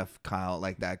Devo, Jeff, Kyle,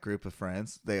 like that group of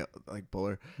friends. They like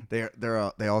Buller. They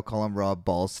all call him Rob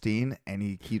Ballstein, and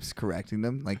he keeps correcting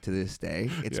them. Like to this day,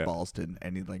 it's Yeah. Ballston,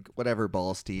 and he like whatever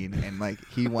Ballstein. And like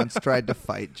he once tried to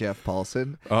fight Jeff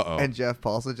Paulson, Uh-oh. and Jeff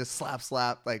Paulson just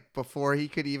slap like before he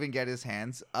could even get his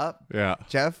hands up. Yeah.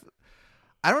 Jeff,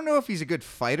 I don't know if he's a good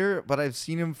fighter, but I've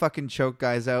seen him fucking choke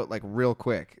guys out like real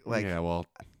quick. Like yeah, well,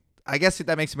 I guess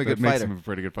that makes him a that good makes fighter. him a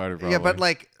pretty good fighter, probably. Yeah, but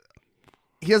like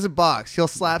he doesn't box. He'll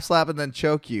slap and then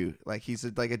choke you. Like he's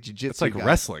like a jiu-jitsu it's like guy.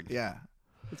 wrestling. Yeah.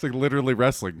 It's like literally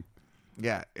wrestling.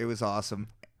 Yeah, it was awesome.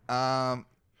 So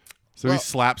Well- he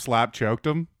slap, choked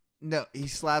him. No, he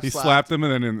slapped. He slapped him,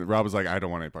 and then Rob was like, I don't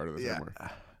want any part of this Yeah. anymore.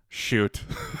 Shoot.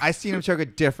 I seen him choke a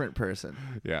different person.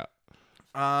 Yeah.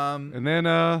 Um, And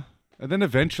then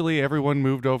eventually everyone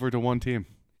moved over to one team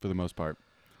for the most part.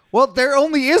 well, there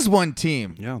only is one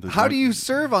team. Yeah, there's How one- do you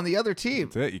serve on the other team?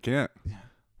 That's it. You can't.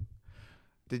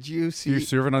 Did you see? You're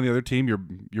serving on the other team. You're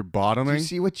Did bottoming. you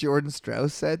see what Jordan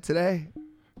Strauss said today?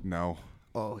 No.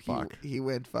 Oh, Fuck. he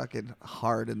went fucking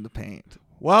hard in the paint.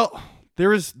 Well,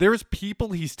 there is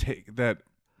people he's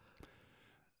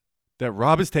that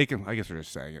Rob has taken. I guess we're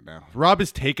just saying it now. Rob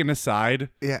has taken aside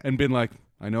Yeah. and been like,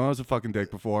 I know I was a fucking dick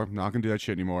before. I'm not gonna do that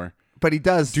shit anymore. But he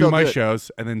does Do still my it. shows,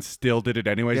 and then still did it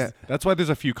anyways. Yeah. That's why there's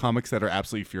a few comics that are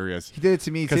absolutely furious He did it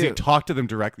to me because too. he talked to them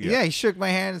directly. Yeah, he shook my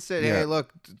hand and said, Yeah. "Hey,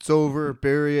 look, it's over.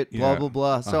 Bury it. Blah Yeah. blah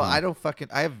blah." So Uh-huh.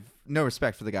 I have no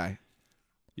respect for the guy.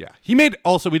 Yeah. He made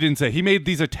we didn't say he made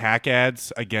these attack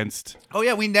ads against. Oh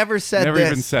yeah, we never said Never this.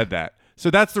 even said that. So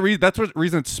that's the reason. That's what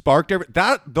reason it sparked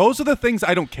those are the things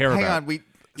I don't care Hang about. on, we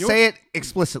You say it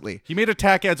explicitly. He made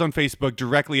attack ads on Facebook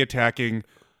directly attacking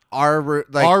Our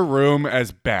room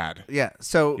as bad. yeah.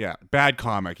 So Yeah, bad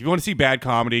comic. If you want to see bad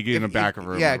comedy, get in the back of a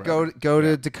room. Yeah, or whatever. go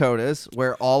to Dakota's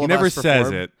where all He of never us says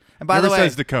perform. it. And by never the way,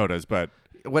 says Dakotas, but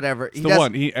whatever. it's the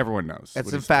one everyone knows. That's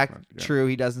what in he's fact talking about. Yeah. true.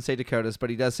 He doesn't say Dakota's,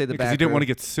 but he does say the Because back. he didn't room. want to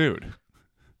get sued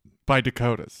by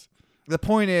Dakotas. The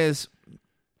point is,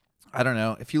 I don't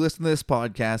know. If you listen to this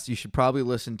podcast, you should probably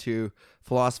listen to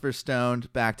Philosopher's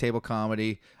Stoned, Backtable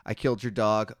Comedy, I Killed Your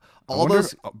Dog. I All wonder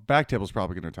those if Backtable's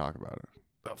probably going to talk about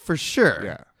it. for sure.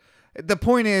 Yeah. The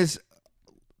point is,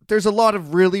 there's a lot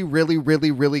of really, really,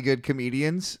 really, really good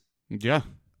comedians Yeah.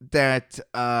 that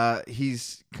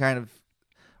he's kind of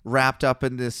wrapped up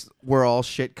in this "we're all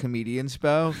shit comedians"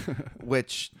 bow,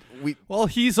 which we Well,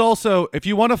 he's also, if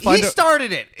you want to find he out,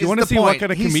 started it. do you want to see what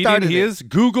kind of comedian he is?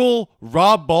 Google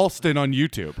Rob Ballston on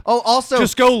YouTube. Oh, also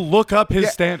Just go look up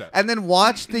his stand-up. and then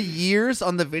watch the years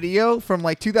on the video from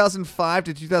like 2005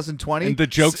 to 2020. And the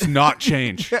jokes not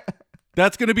change.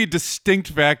 That's going to be distinct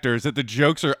factors that the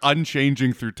jokes are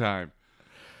unchanging through time.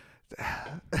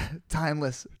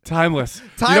 Timeless. Timeless. You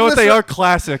know Timeless what they Ro- are?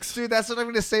 Classics. Dude, that's what I'm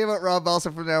going to say about Rob Balsa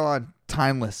from now on.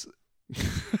 Timeless.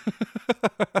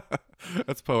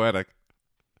 That's poetic.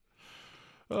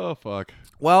 Oh, fuck.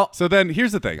 Well, So then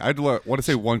here's the thing. I want to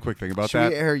say one quick thing about should that.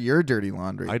 we air your dirty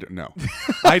laundry? I don't know.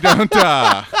 I don't.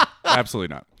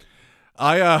 Absolutely not.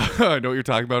 I I know what you're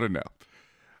talking about, and no.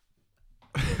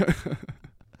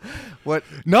 What?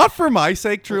 Not for my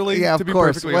sake, truly. Yeah, to of be course.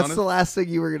 perfectly What's honest. the last thing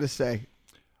you were going to say?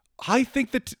 I think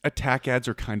that attack ads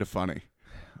are kind of funny.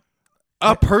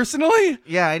 Personally,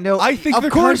 Yeah, I know. I think of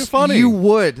they're course kind of funny. You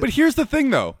would. But here's the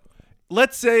thing, though.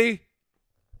 Let's say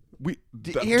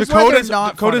here's why they're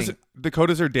not funny.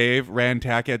 Dakotas or Dave ran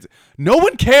attack ads. No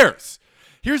one cares.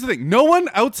 Here's the thing. No one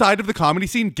outside of the comedy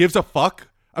scene gives a fuck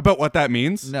about what that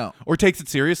means? No. Or takes it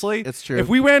seriously? It's true. If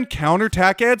we ran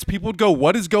counterattack ads, people would go,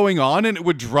 what is going on? And it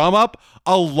would drum up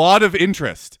a lot of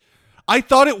interest. I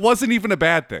thought it wasn't even a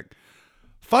bad thing.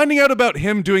 Finding out about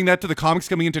him doing that to the comics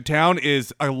coming into town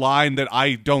is a line that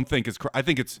I don't think is. I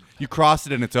think it's you crossed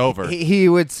it and it's over. He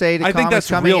would say to I think comics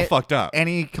that's real fucked up.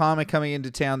 Any comic coming into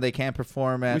town, they can't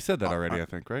perform at. We said that already, I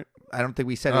think, right? I don't think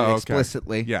we said Oh, it okay.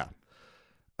 explicitly. Yeah.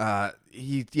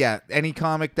 Any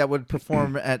comic that would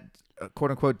perform at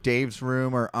quote unquote Dave's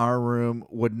room or our room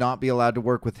would not be allowed to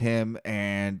work with him.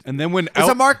 And And then when it's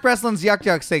a Mark Breslin's Yuck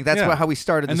Yucks thing. That's Yeah. how we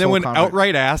started. This and then whole when comment.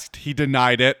 outright asked, he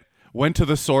denied it. Went to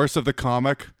the source of the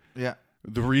comic, yeah,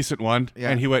 the recent one, Yeah.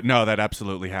 and he went, "No, that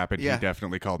absolutely happened. Yeah. He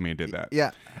definitely called me and did that."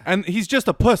 yeah. And he's just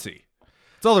a pussy.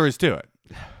 That's all there is to it.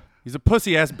 He's a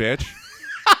pussy ass bitch.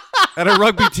 And a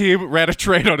rugby team ran a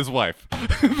trade on his wife.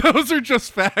 Those are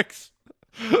just facts.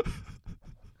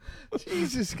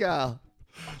 Jesus, Kyle.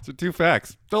 So 2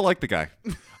 facts. Don't like the guy.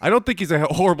 I don't think he's a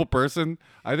horrible person.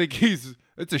 I think it's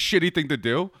a shitty thing to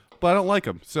do, but I don't like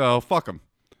him. So fuck him.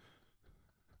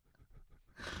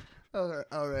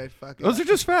 All right, fuck it. Those are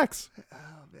just facts. Oh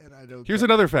man, I don't. Here's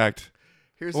another fact.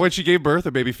 Here's When she gave birth,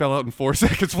 a baby fell out in 4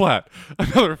 seconds flat.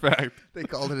 Another fact. they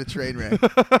called it a train wreck.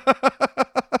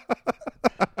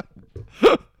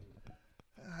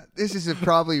 This is a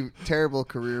probably terrible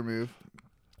career move.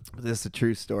 This is a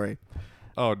true story.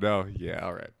 Oh no. Yeah,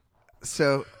 all right.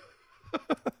 So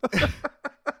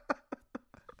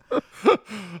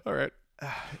All right.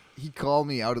 he called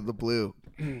me out of the blue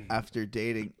after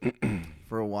dating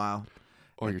for a while.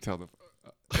 Oh, you're telling them.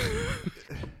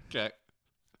 Okay.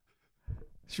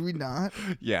 Should we not?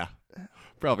 Yeah.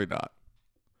 Probably not.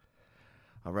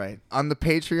 All right. On the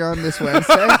Patreon this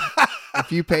Wednesday,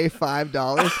 if you pay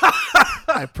 $5,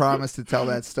 I promise to tell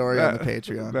that story on the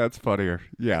Patreon. That's funnier.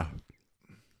 Yeah.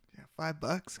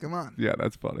 $5? Come on. Yeah,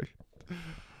 that's funny.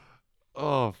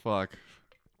 Oh, fuck.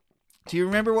 Do you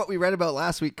remember what we read about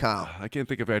last week, Kyle? I can't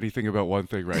think of anything about one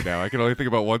thing right now. I can only think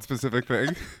about one specific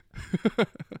thing.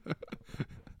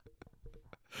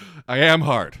 I am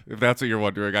hard. If that's what you're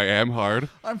wondering, I am hard.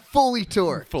 I'm fully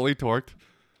torqued. Fully torqued.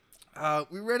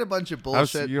 We read a bunch of I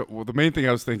was, bullshit. well, the main thing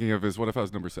I was thinking of is, what if I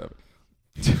was number 7?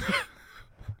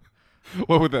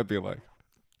 What would that be like?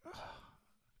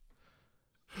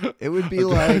 It would be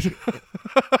like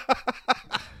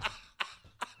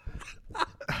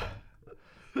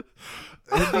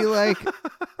it'd be like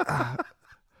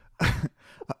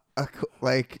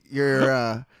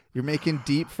you're making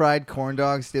deep fried corn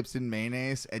dogs dipped in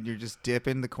mayonnaise, and you're just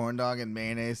dipping the corn dog in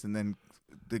mayonnaise and then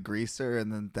the greaser,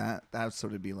 and then that's what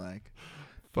it'd be like.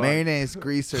 Fuck. Mayonnaise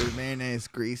greaser, mayonnaise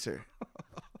greaser.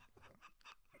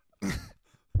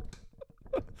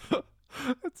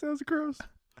 That sounds gross.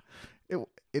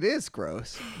 It is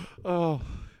gross. Oh.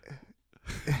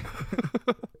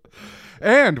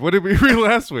 And what did we read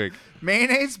last week?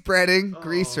 Mayonnaise breading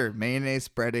greaser. Mayonnaise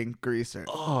breading greaser.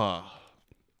 Oh.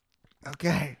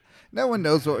 Okay. No one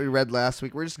knows what we read last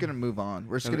week. We're just gonna move on.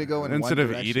 We're just gonna go in Instead one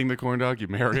of direction. eating the corn dog, you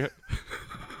marry it.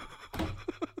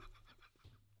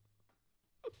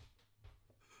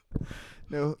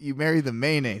 No, you marry the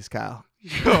mayonnaise, Kyle.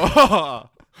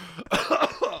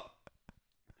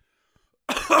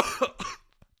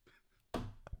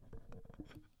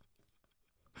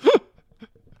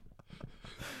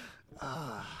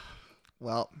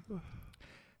 Well,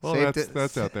 Well,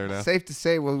 that's out there now. Safe to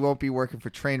say we won't be working for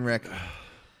Trainwreck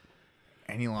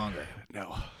any longer.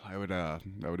 No, I would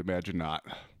imagine not.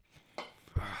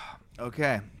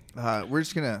 Okay. We're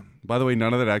just gonna. By the way,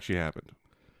 none of that actually happened.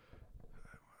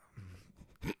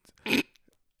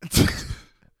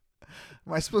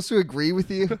 Am I supposed to agree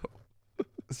with you?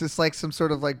 Is this like some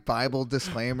sort of like Bible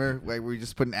disclaimer where we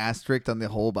just put an asterisk on the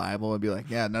whole Bible and be like,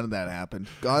 yeah, none of that happened.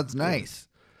 God's nice.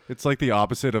 It's like the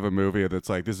opposite of a movie that's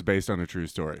like, this is based on a true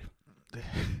story.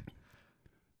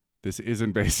 This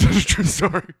isn't based on a true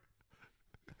story.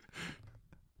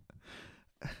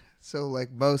 So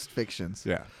like most fictions.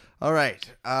 Yeah. All right.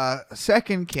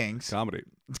 Second Kings. Comedy.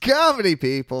 It's comedy,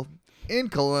 people. In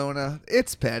Kelowna.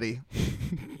 It's petty.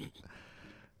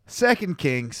 Second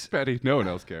Kings. Petty. No one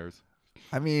else cares.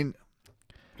 I mean,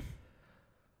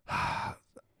 I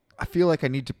feel like I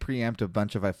need to preempt a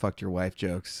bunch of I fucked your wife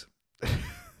jokes.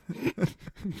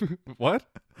 What?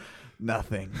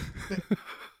 Nothing.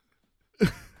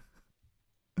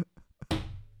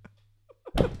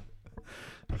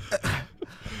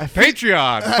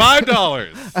 Patreon,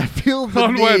 $5 I feel the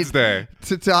on need Wednesday.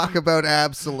 to talk about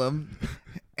Absalom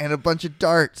and a bunch of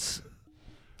darts.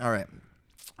 All right.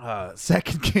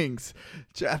 Second Kings,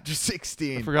 chapter I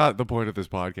 16. forgot the point of this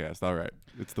podcast. All right.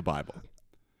 It's the Bible.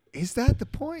 Is that the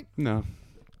point? No.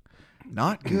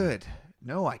 Not good.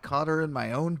 No, I caught her in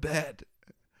my own bed.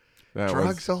 That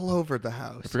Drugs was, all over the I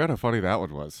house. forgot how funny that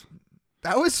one was.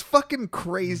 That was fucking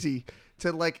crazy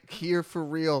to like hear for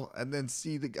real and then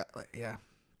see the guy. Like, yeah.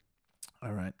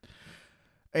 All right.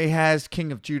 Ahaz,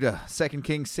 king of Judah, 2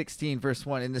 Kings 16, verse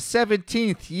 1. In the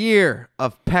 17th year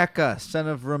of Pekah, son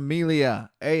of Remaliah,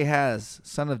 Ahaz,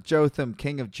 son of Jotham,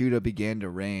 king of Judah, began to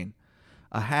reign.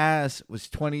 Ahaz was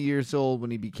 20 years old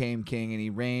when he became king, and he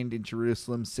reigned in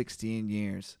Jerusalem 16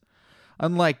 years.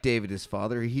 Unlike David, his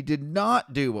father, he did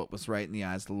not do what was right in the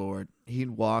eyes of the Lord. He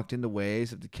walked in the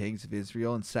ways of the kings of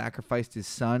Israel and sacrificed his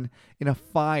son in a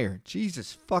fire.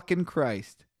 Jesus fucking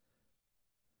Christ.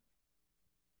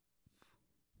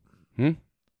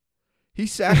 He I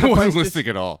sacrificed wasn't his... listening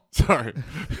at all. Sorry.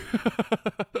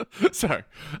 Sorry.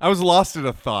 I was lost in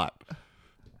a thought.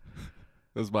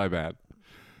 That was my bad.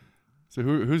 So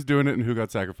who's doing it and who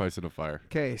got sacrificed in a fire?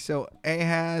 Okay, so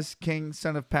Ahaz, king,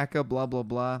 son of Pekah, blah, blah,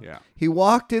 blah. Yeah. He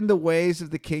walked in the ways of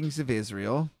the kings of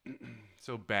Israel.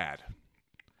 So bad.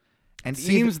 And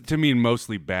Seems to mean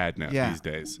mostly bad now Yeah. these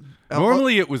days.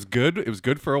 Normally it was good. It was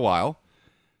good for a while.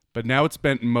 But now it's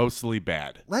been mostly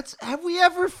bad. Have we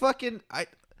ever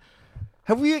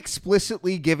have we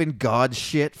explicitly given God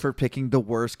shit for picking the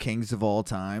worst kings of all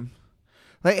time?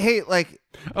 Like, hey, like,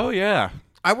 Oh, yeah.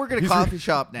 I work at a coffee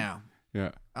shop now.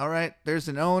 Yeah. All right, there's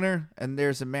an owner and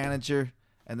there's a manager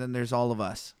and then there's all of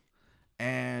us.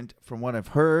 And from what I've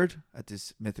heard at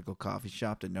this mythical coffee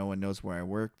shop that no one knows where I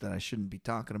work, that I shouldn't be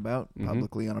talking about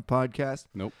publicly on a podcast.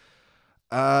 Nope.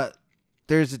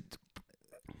 There's a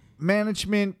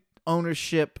management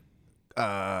ownership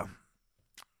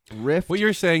rift. What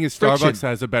you're saying is Friction. Starbucks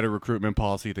has a better recruitment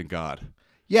policy than God.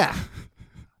 Yeah,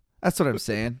 that's what I'm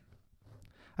saying.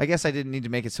 I guess I didn't need to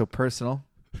make it so personal.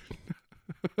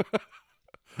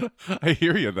 I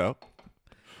hear you, though.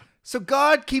 So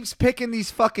God keeps picking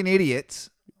these fucking idiots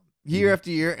year after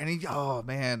year, and oh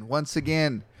man, once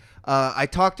again, I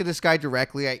talked to this guy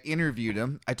directly. I interviewed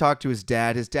him. I talked to his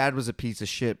dad. His dad was a piece of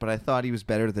shit, but I thought he was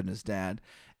better than his dad.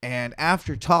 And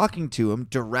after talking to him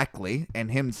directly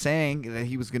and him saying that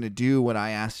he was going to do what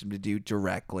I asked him to do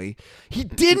directly, he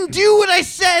didn't do what I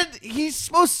said he's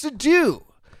supposed to do.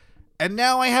 And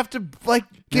now I have to like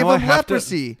give him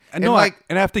leprosy. And like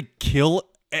I have to kill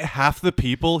half the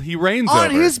people he reigns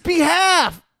on over. his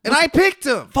behalf. And I picked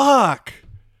him. Fuck.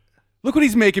 Look what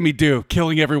he's making me do,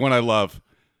 killing everyone I love.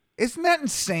 Isn't that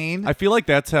insane? I feel like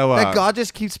that's how... that God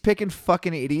just keeps picking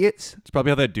fucking idiots. It's probably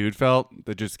how that dude felt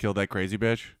that just killed that crazy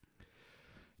bitch.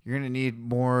 You're going to need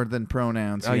more than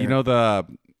pronouns here. You know the...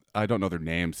 I don't know their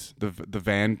names. The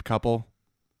Van couple.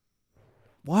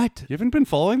 What? You haven't been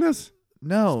following this?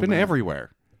 No. It's been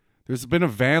everywhere. There's been a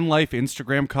van life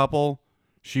Instagram couple.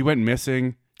 She went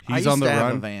missing. He's on the I used to run.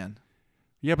 have a van.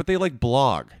 Yeah, but they like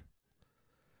blog.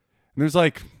 And there's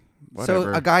like...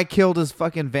 Whatever. So a guy killed his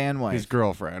fucking van wife. His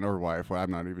girlfriend or wife. Well,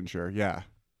 I'm not even sure. Yeah.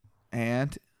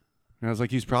 And I was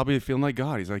like, he's probably feeling like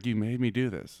God. He's like, you made me do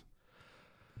this.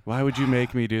 Why would you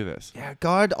make me do this? yeah,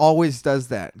 God always does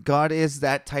that. God is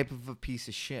that type of a piece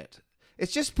of shit.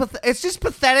 It's just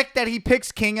pathetic that he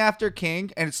picks king after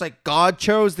king, and it's like God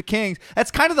chose the kings.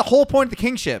 That's kind of the whole point of the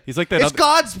kingship. He's like that It's other-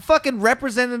 God's fucking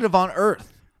representative on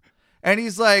earth, and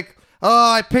he's like,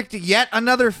 oh, I picked yet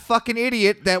another fucking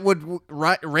idiot that would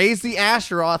raise the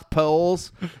Asheroth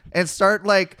poles and start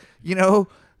like, you know,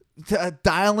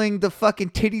 dialing the fucking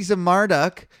titties of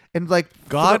Marduk and like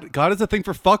God is a thing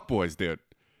for fuckboys, dude.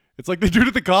 It's like the dude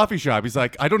at the coffee shop. He's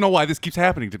like, I don't know why this keeps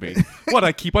happening to me. What,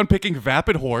 I keep on picking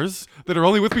vapid whores that are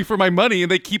only with me for my money,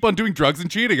 and they keep on doing drugs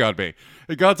and cheating on me.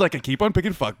 And God's like, I keep on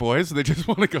picking fuckboys, and they just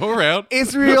want to go around.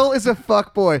 Israel is a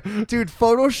fuckboy. Dude,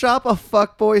 Photoshop a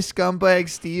fuckboy scumbag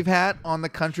Steve hat on the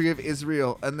country of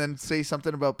Israel and then say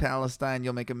something about Palestine.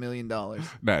 You'll make $1 million.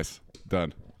 Nice.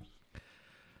 Done.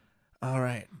 All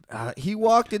right. He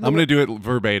walked in the... I'm going to do it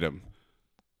verbatim.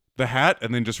 The hat,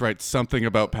 and then just write something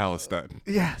about Palestine.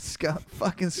 Yeah,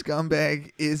 fucking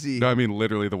scumbag Izzy. No, I mean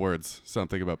literally the words,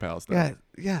 something about Palestine.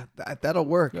 Yeah, that'll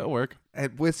work. That'll work.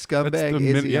 And with That's scumbag the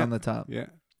Izzy yeah. on the top. Yeah.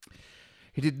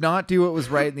 He did not do what was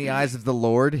right in the eyes of the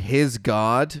Lord, his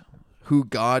God, who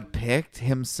God picked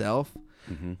himself.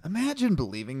 Mm-hmm. Imagine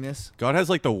believing this. God has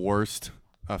like the worst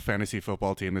fantasy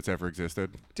football team that's ever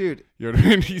existed. Dude. You know what I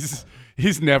mean?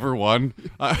 He's never won.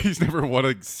 He's never won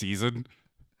a season.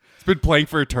 He's been playing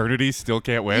for eternity, still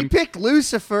can't He win. picked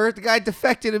Lucifer. The guy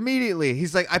defected immediately.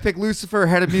 He's like, I picked Lucifer,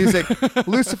 head of music.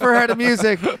 Lucifer, head of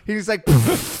music. He's like,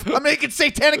 I'm making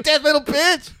satanic death metal,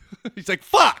 bitch. He's like,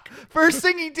 fuck. First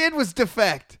thing he did was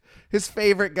defect. His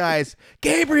favorite guys.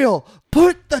 Gabriel,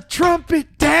 put the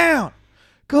trumpet down.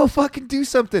 Go fucking do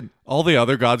something. All the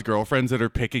other God's girlfriends that are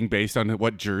picking based on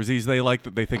what jerseys they like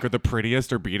that they think are the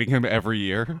prettiest are beating him every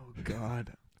year. Oh,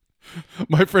 God.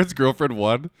 My friend's girlfriend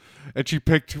won, and she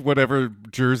picked whatever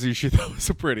jersey she thought was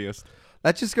the prettiest.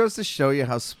 That just goes to show you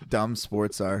how dumb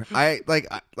sports are. I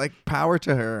power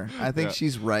to her. I think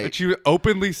she's right. And she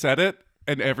openly said it,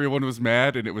 and everyone was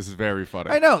mad, and it was very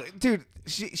funny. I know, dude.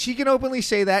 She can openly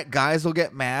say that. Guys will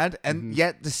get mad, and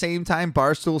yet at the same time,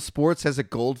 Barstool Sports has a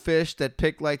goldfish that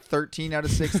picked like 13 out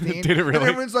of 16. Did it really? And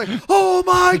everyone's like, "Oh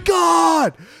my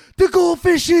God, the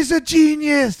goldfish is a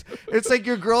genius!" It's like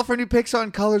your girlfriend who picks on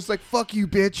colors. Like, fuck you,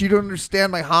 bitch. You don't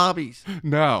understand my hobbies.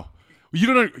 No, you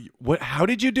don't know what. How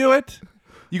did you do it?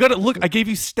 You got to look. I gave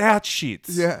you stat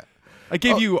sheets. Yeah. I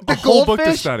gave you the a whole book to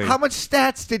goldfish? study. How much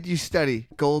stats did you study,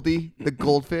 Goldie? The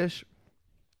goldfish?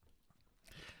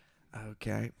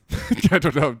 Okay. I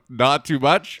don't know. Not too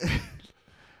much.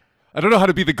 I don't know how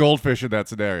to be the goldfish in that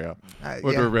scenario.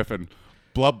 When yeah. we're riffing.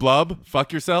 Blub blub.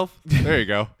 Fuck yourself. There you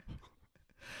go.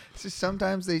 So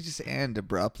sometimes they just end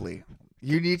abruptly.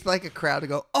 You need like a crowd to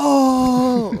go,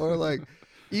 oh, or like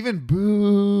even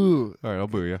boo. All right, I'll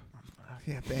boo you.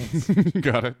 Yeah, thanks.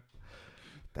 Got it.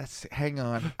 Hang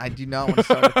on. I do not want to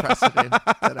start a precedent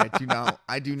that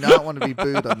I do not want to be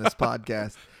booed on this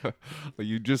podcast.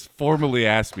 You just formally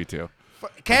asked me to.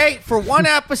 Okay, for one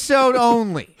episode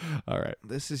only. All right.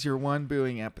 This is your one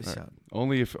booing episode.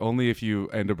 Right. Only if you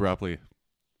end abruptly.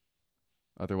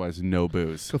 Otherwise, no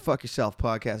booze. Go fuck yourself.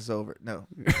 Podcast is over. No.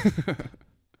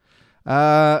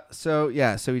 So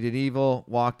he did evil,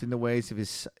 walked in the ways of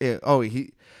his.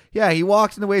 He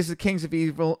walked in the ways of the kings of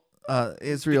evil.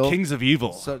 Israel. The Kings of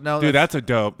Evil. So no, dude, that's a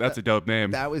dope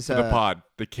name. That was for the pod.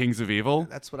 The Kings of Evil.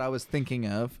 That's what I was thinking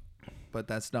of, but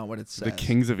that's not what it says. The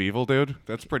Kings of Evil, dude.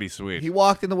 That's pretty sweet. He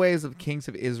walked in the ways of the kings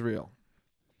of Israel,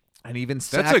 and even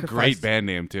that's a great band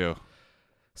name too.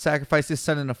 Sacrificed his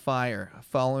son in a fire,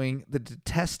 following the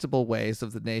detestable ways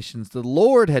of the nations the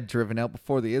Lord had driven out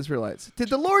before the Israelites. Did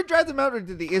the Lord drive them out, or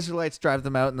did the Israelites drive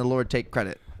them out, and the Lord take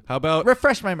credit? How about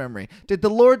refresh my memory? Did the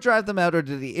Lord drive them out, or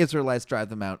did the Israelites drive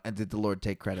them out, and did the Lord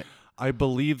take credit? I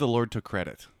believe the Lord took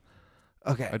credit.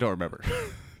 Okay. I don't remember.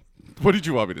 What did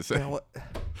you want me to say?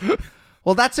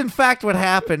 Well, that's in fact what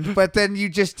happened, but then you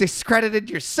just discredited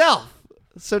yourself.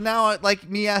 So now, like,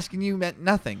 me asking you meant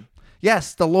nothing.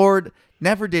 Yes, the Lord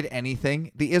never did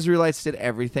anything. The Israelites did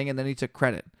everything, and then he took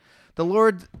credit. The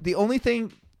Lord, the only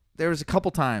thing, there was a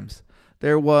couple times.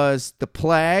 There was the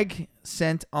plague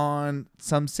sent on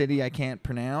some city I can't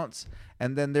pronounce,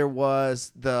 and then there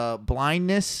was the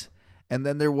blindness, and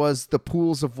then there was the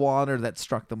pools of water that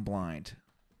struck them blind.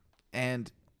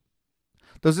 And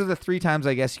those are the 3 times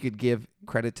I guess you could give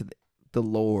credit to the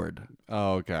Lord.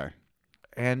 Oh, okay.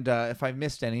 And if I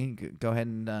missed any, go ahead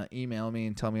and email me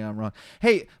and tell me I'm wrong.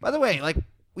 Hey, by the way, like,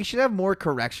 we should have more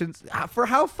corrections. For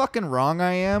how fucking wrong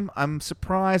I am, I'm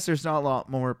surprised there's not a lot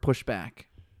more pushback.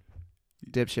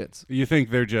 Dipshits. You think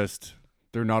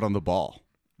they're not on the ball?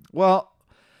 Well,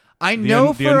 I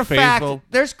know for a fact unfaithful.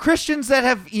 there's Christians that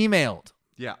have emailed.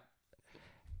 Yeah.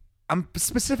 I'm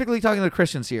specifically talking to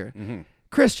Christians here. Mm-hmm.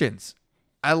 Christians,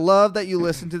 I love that you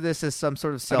listen to this as some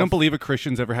sort of I don't believe a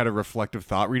Christian's ever had a reflective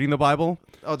thought reading the Bible.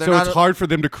 Oh, so it's hard for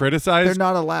them to criticize. They're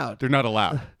not allowed. They're not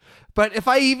allowed. But if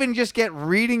I even just get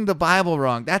reading the Bible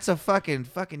wrong, that's a fucking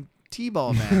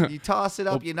T-ball, man. You toss it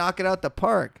up, you knock it out the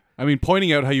park. I mean,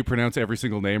 pointing out how you pronounce every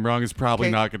single name wrong is probably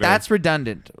not going to... That's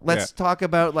redundant. Let's talk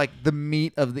about like the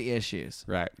meat of the issues.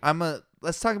 Right.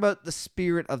 Let's talk about the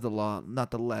spirit of the law,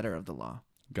 not the letter of the law.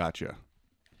 Gotcha.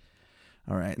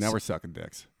 All right. Now we're sucking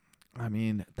dicks. I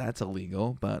mean, that's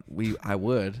illegal, but I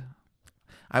would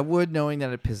knowing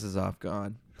that it pisses off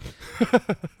God.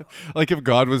 Like if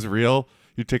God was real,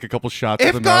 you'd take a couple shots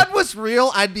If of God was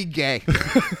real, I'd be gay.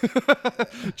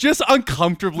 Just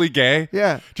uncomfortably gay.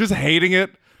 Yeah. Just hating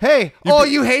it. Hey,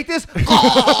 you hate this?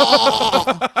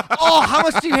 Oh, how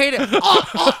much do you hate it?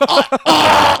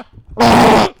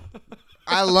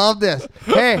 I love this.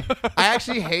 Hey, I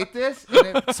actually hate this,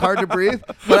 and it's hard to breathe,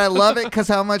 but I love it because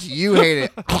how much you hate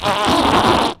it.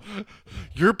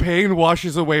 Your pain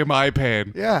washes away my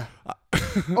pain. Yeah.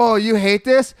 Oh, you hate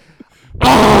this?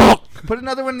 Put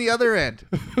another one in the other end.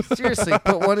 Seriously,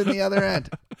 put one in the other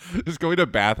end. Just going to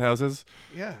bathhouses.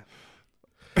 Yeah.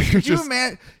 Could you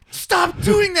imagine? Stop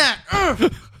doing that.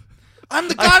 I'm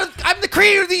the God. I'm the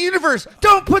creator of the universe.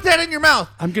 Don't put that in your mouth.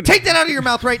 Take that out of your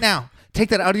mouth right now. Take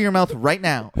that out of your mouth right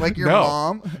now, like your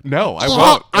mom. No, I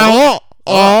won't.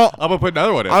 I'm gonna put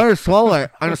another one in. I'm gonna swallow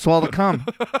it. I'm gonna swallow the cum.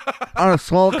 I'm gonna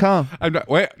swallow the cum. I'm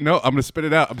gonna spit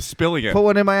it out. I'm spilling it. Put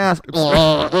one in my ass.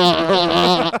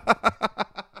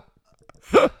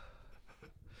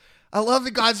 I love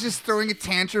that God's just throwing a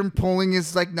tantrum, pulling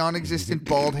his like non-existent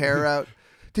bald hair out.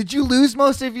 Did you lose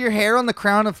most of your hair on the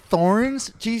crown of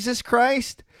thorns, Jesus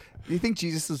Christ? Do you think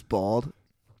Jesus was bald?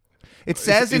 It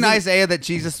says in Isaiah that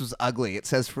Jesus was ugly. It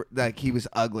says like he was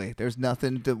ugly. There's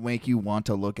nothing to make you want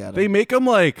to look at him. They make him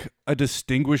like a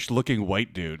distinguished looking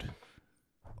white dude.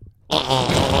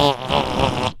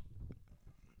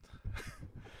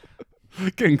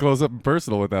 Getting close up and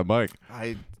personal with that mic.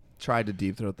 I tried to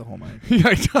deep throat the whole mic. Yeah,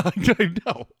 I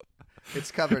know.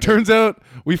 It's covered. Turns out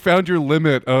we found your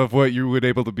limit of what you would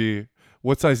able to be.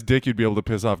 What size dick you'd be able to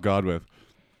piss off God with?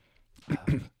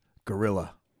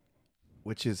 Gorilla,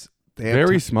 which is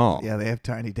Very small. Yeah, they have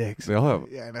tiny dicks. They all have.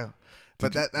 Yeah, I know.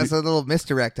 But that's a little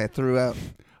misdirect I threw out.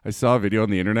 I saw a video on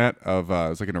the internet of it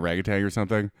was like an orangutan or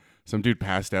something. Some dude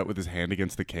passed out with his hand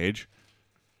against the cage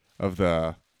of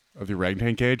the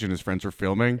orangutan cage, and his friends were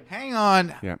filming. Hang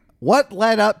on. Yeah. What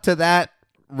led up to that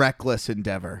reckless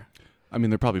endeavor? I mean,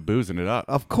 they're probably boozing it up.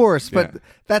 Of course, but Yeah.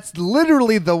 that's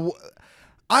literally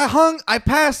I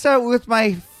passed out with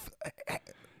my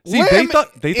See, limb they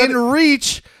thought in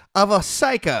reach of a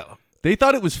psycho. They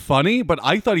thought it was funny, but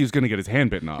I thought he was going to get his hand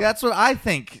bitten off. That's what I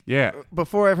think. Yeah.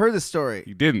 Before I've heard the story.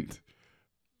 He didn't.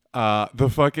 The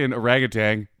fucking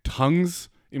orangutan tongues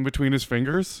in between his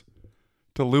fingers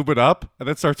to lube it up, and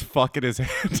then starts fucking his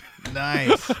hand.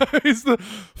 Nice. He's the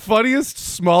funniest,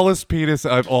 smallest penis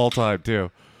of all time,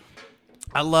 too.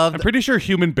 I love I'm pretty sure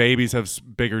human babies have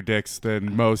bigger dicks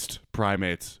than most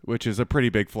primates, which is a pretty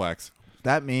big flex.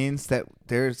 that means that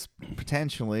there's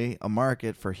potentially a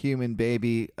market for human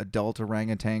baby adult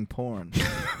orangutan porn.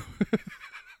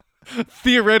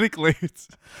 Theoretically, it's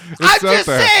I'm out just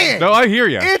there. saying. No, I hear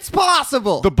you. It's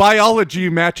possible. The biology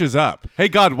matches up. Hey,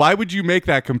 God, why would you make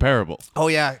that comparable? Oh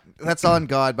yeah, that's on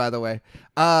God, by the way.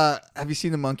 Have you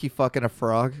seen the monkey fucking a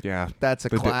frog? Yeah. That's a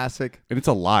classic. And it's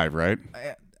alive, right?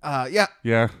 Yeah,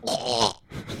 Yeah.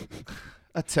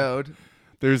 a toad.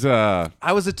 There's a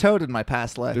I was a toad in my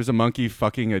past life. monkey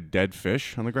fucking a dead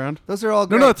fish on the ground. Those are all No,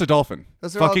 great. no, it's a dolphin.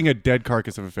 Those are Fucking a dead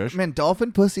carcass of a fish. Man,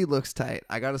 dolphin pussy looks tight.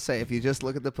 I gotta say, if you just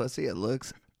look at the pussy, it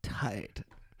looks tight.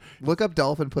 Look up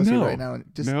dolphin pussy No. right now and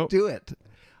just No. do it.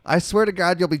 I swear to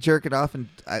God, you'll be jerking off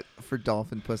for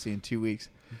dolphin pussy in 2 weeks.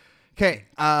 Okay,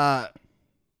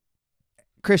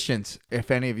 Christians, if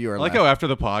any of you are I like left. how after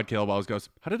the pod, Caleb always goes,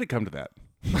 "How did it come to that?"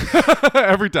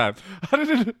 Every time. How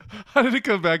did it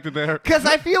come back to there? Because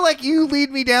I feel like you lead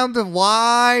me down the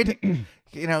wide.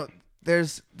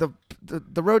 There's the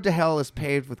road to hell is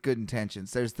paved with good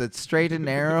intentions. There's the straight and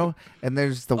narrow, and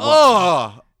there's the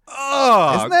Oh,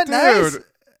 Isn't that dude. nice?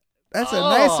 That's a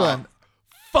nice one.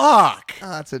 Fuck. Oh,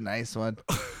 that's a nice one.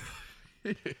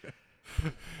 It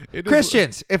is-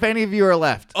 Christians, if any of you are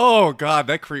left, Oh God,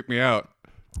 that creeped me out.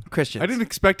 Christians. I didn't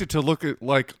expect it to look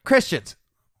like Christians.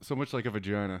 so much like a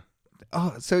vagina.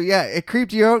 Oh, so yeah, it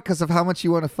creeped you out because of how much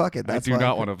you want to fuck it. That's I do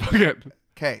not want to fuck it.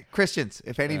 Okay, Christians,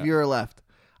 if any of you are left,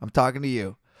 I'm talking to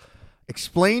you.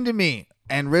 Explain to me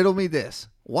and riddle me this: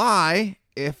 why,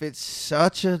 if it's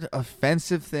such an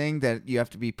offensive thing that you have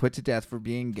to be put to death for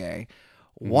being gay,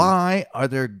 why are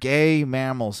there gay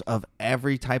mammals of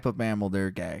every type of mammal?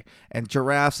 They're gay, and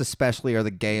giraffes especially are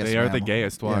the gayest. They are the mammal.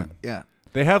 gayest one. Yeah.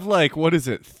 They have like, what is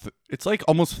it? It's like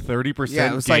almost 30%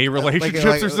 Yeah, it was gay like,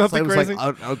 relationships or something it was crazy.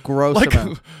 like a gross Like,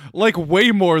 amount. like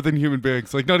way more than human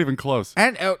beings. Like not even close.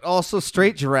 And also,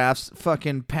 straight giraffes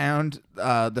fucking pound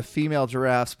the female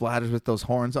giraffes' bladders with those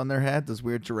horns on their head, those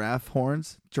weird giraffe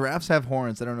horns. Giraffes have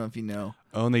horns. I don't know if you know.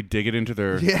 Oh, and they dig it into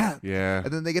their. Yeah. Yeah.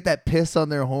 And then they get that piss on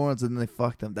their horns and then they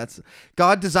fuck them. That's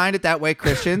God designed it that way,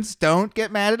 Christians. Don't get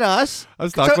mad at us. I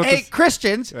was talking So, about hey, this-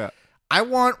 Christians, Yeah. I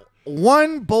want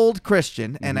one bold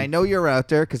Christian, and Mm-hmm. I know you're out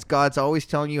there because God's always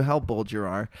telling you how bold you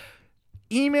are.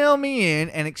 Email me in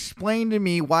and explain to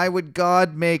me why would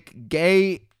God make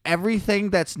gay everything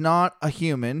that's not a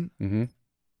human. Mm-hmm.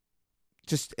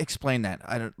 Just explain that.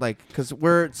 I don't like because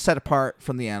we're set apart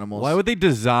from the animals. Why would they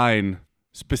design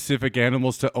specific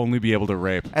animals to only be able to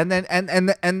rape? and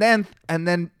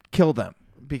then kill them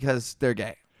because they're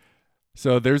gay?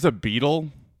 So there's a beetle.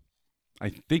 I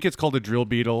think it's called a drill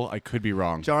beetle. I could be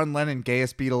wrong. John Lennon,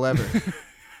 gayest beetle ever.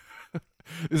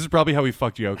 This is probably how he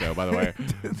fucked Yoko, by the way.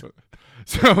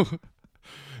 So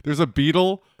there's a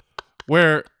beetle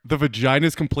where the vagina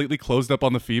is completely closed up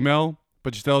on the female,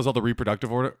 but she still has all the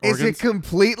reproductive organs. Is it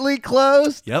completely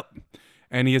closed? Yep.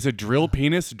 And he has a drill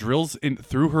penis, drills in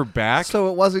through her back. So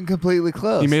it wasn't completely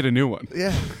closed. He made a new one.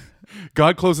 yeah.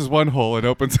 God closes one hole and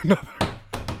opens another.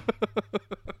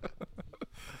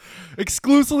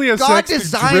 Exclusively a God sex to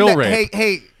designed drill that. rape.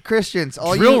 Hey, Christians,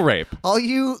 Drill rape. all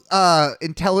you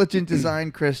intelligent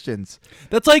design Christians.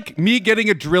 That's like me getting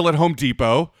a drill at Home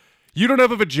Depot, You don't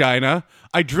have a vagina.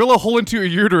 I drill a hole into your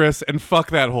uterus and fuck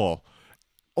that hole.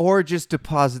 Or just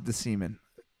deposit the semen.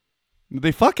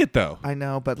 They fuck it though. I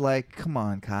know, but like, come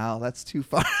on, Kyle. That's too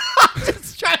far. I'm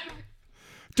just trying to...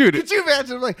 Dude, Could you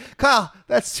imagine? I'm like, Kyle,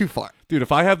 that's too far. dude,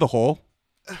 if I have the hole,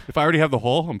 if I already have the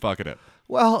hole, I'm fucking it.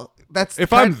 Well, that's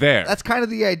If I'm there. That's kind of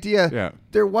the idea. Yeah.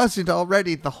 There wasn't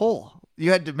already the hole.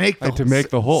 You had to make the I had to make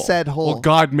the hole. said hole. Well,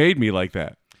 God made me like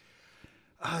that.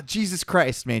 Jesus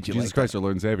Christ made you Jesus like Christ, our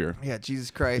Lord and Savior. that. Yeah, Jesus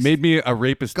Christ. Made me a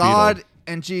rapist God beetle.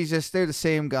 and Jesus, they're the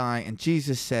same guy. And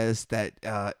Jesus says that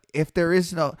if there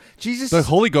is no Jesus, The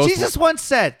Holy Ghost Jesus once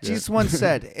said,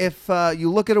 if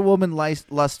you look at a woman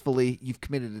lustfully, you've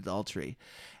committed adultery.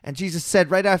 And Jesus said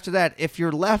right after that, if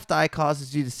your left eye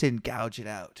causes you to sin, gouge it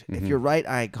out. If your right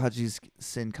eye causes you to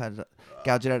sin,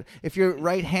 gouge it out. If your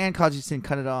right hand causes you to sin,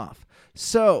 cut it off.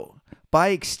 So, by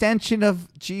extension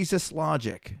of Jesus'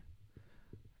 logic,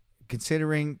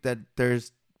 considering that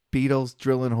there's beetles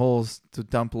drilling holes to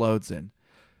dump loads in,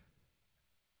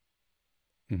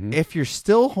 if you're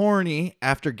still horny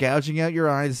after gouging out your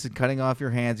eyes and cutting off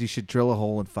your hands, you should drill a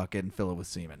hole and fuck it and fill it with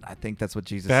semen. I think that's what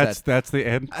Jesus said. That's the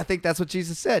end. I think that's what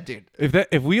Jesus said, dude.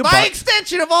 If we By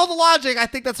extension of all the logic, I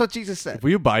think that's what Jesus said. if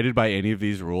we abided by any of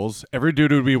these rules, every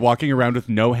dude would be walking around with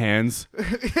no hands.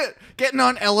 Getting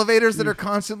on elevators that are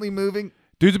constantly moving.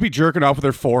 Dudes would be jerking off with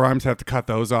their forearms, have to cut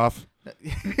those off.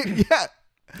 Yeah.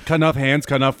 Cut off hands,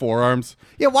 cut off forearms.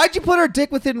 Yeah, why'd you put our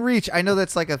dick within reach? I know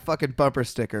that's like a fucking bumper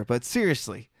sticker, but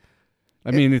seriously.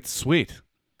 I mean, it's sweet.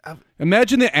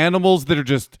 Imagine the animals that are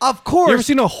just... Of course. You ever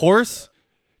seen a horse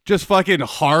just fucking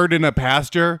hard in a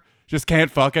pasture? Just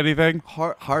can't fuck anything?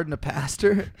 Hard in a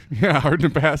pasture? Yeah, hard in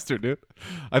a pasture, dude.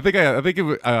 I think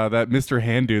that Mr.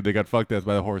 Hand dude that got fucked death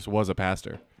by the horse was a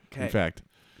pastor. Okay. In fact.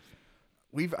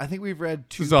 I think we've read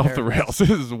two This is off the paragraphs. rails.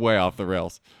 This is way off the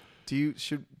rails. Do you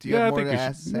have more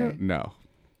to say? No,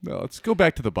 let's go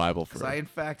back to the Bible Because for I, in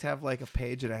fact, have like a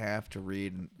page and a half to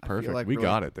read. And I Perfect. feel like We we're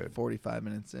got like it, dude. 45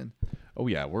 minutes in. Oh,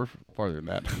 yeah, we're farther than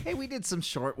that. Hey, we did some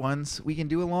short ones. We can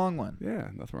do a long one. Yeah,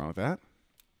 nothing wrong with that.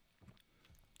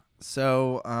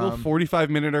 So, A little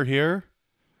 45-minute here.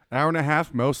 Hour and a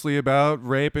half, mostly about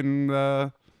rape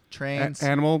and trains.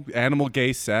 animal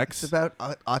gay sex. It's about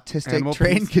autistic Animal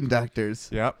train peace. conductors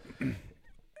Yep.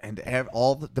 and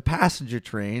all the passenger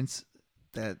trains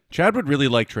that Chad would really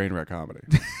like train wreck comedy.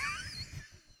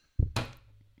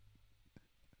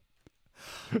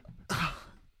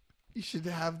 you should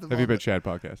have them. Have you met Chad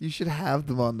podcast? You should have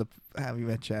them on the Have You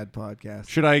Met Chad podcast.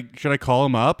 Should I call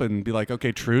him up and be like,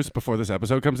 okay, truce before this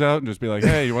episode comes out, and just be like,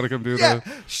 hey, you want to come do Yeah,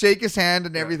 the? shake his hand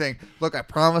and everything. Look, I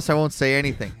promise I won't say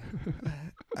anything.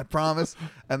 I promise,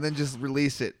 and then just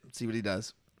release it. See what he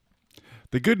does.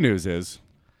 The good news is,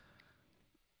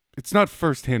 it's not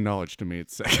first-hand knowledge to me.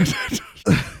 It's second.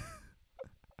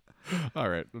 All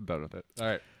right, I'm done with it. All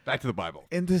right, back to the Bible.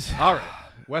 In this, All right,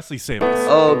 Wesley, save us.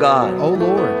 Oh God. oh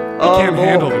Lord. Oh Can't Lord.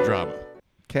 handle the drama.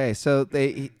 Okay, so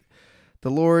the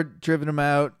Lord driven him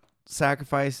out,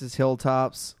 sacrifices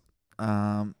hilltops.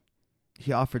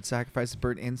 He offered sacrifices,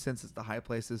 burnt incense at the high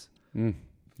places,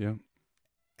 Yeah.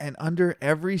 and under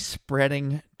every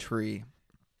spreading tree.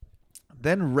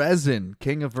 Then Rezin,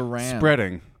 king of Aram.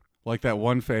 Spreading like that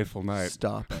one faithful night.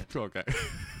 Stop it. Okay,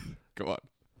 go on.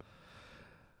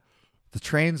 The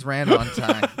trains ran on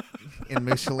time in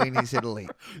Mussolini's Italy.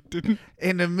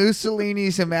 In the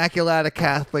Mussolini's Immaculata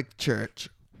Catholic Church.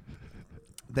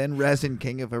 Then Rezin,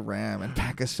 king of Aram, and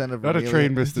Pekah, son of Not a Remaliah.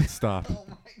 train missed its stop.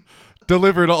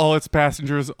 Delivered all its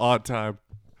passengers on time.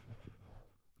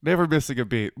 Never missing a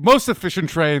beat. Most efficient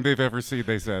train they've ever seen,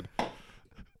 they said.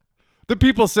 The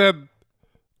people said,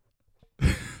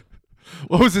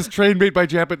 what was this train made by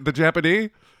the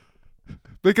Japanese?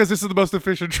 Because this is the most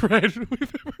efficient train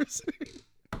we've ever seen.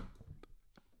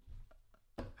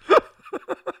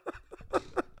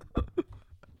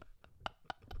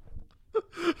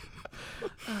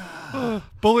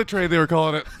 Bullet train, they were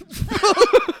calling it.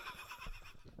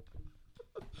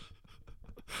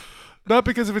 Not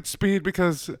because of its speed,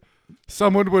 because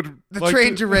someone would... The like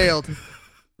train to- derailed.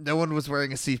 No one was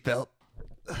wearing a seatbelt.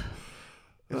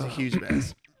 It was a huge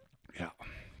mess. Yeah.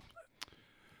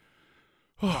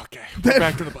 Oh, okay, we're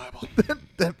back to the Bible.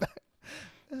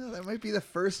 That might be the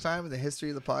first time in the history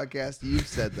of the podcast you've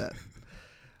said that.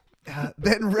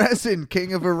 Then Rezin,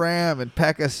 king of Aram, and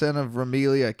Pekah, son of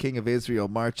Remaliah, king of Israel,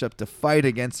 marched up to fight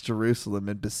against Jerusalem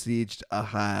and besieged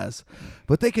Ahaz.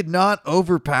 But they could not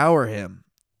overpower him.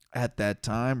 At that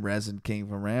time, Rezin, king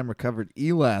of Aram, recovered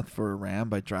Elath for Aram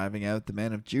by driving out the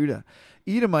men of Judah.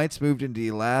 Edomites moved into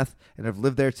Elath and have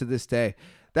lived there to this day.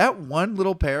 That one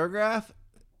little paragraph,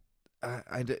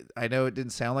 I know it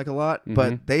didn't sound like a lot,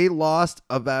 but they lost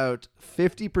about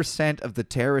 50% of the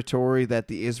territory that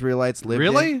the Israelites lived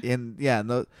Really? in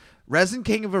the Rezin,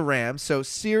 king of Aram. So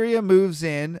Syria moves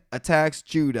in, attacks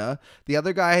Judah. The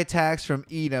other guy attacks from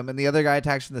Edom, and the other guy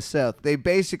attacks from the south. They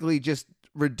basically just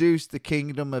reduced the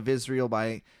kingdom of Israel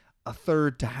by a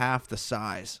third to half the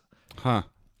size. Huh.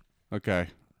 Okay.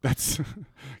 That's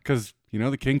because,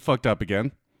 the king fucked up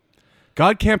again.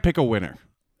 God can't pick a winner.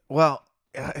 Well,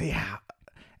 yeah.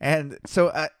 And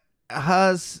so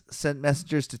Ahaz sent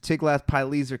messengers to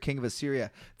Tiglath-Pileser, king of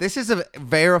Assyria. This is a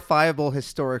verifiable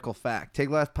historical fact.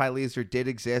 Tiglath-Pileser did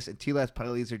exist, and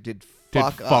Tiglath-Pileser did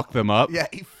fuck them up. Yeah,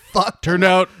 he fucked Turned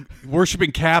them out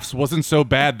worshiping calves wasn't so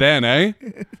bad then, eh?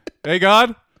 Hey,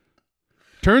 God?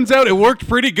 Turns out it worked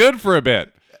pretty good for a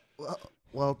bit.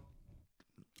 Well,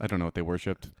 I don't know what they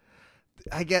worshipped.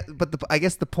 I guess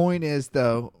the point is,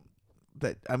 though,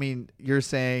 that, you're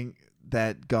saying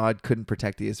that God couldn't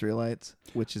protect the Israelites,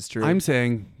 which is true. I'm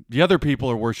saying the other people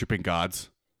are worshiping gods.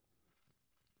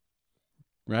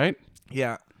 Right?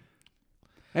 Yeah.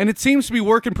 And it seems to be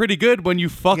working pretty good when you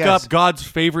fuck up God's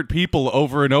favorite people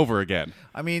over and over again.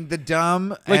 The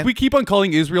dumb... we keep on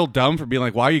calling Israel dumb for being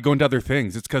like, why are you going to other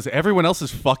things? It's because everyone else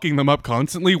is fucking them up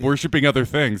constantly, worshiping other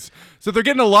things. So they're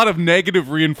getting a lot of negative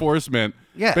reinforcement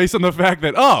based on the fact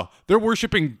that, they're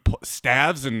worshiping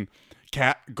staves and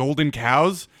golden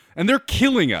cows, and they're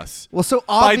killing us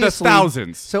by the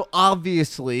thousands. So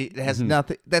obviously it has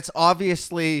nothing... That's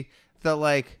obviously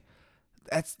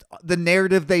that's the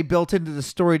narrative they built into the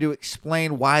story to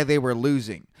explain why they were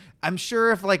losing. I'm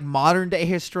sure if modern day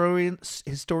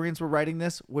historians were writing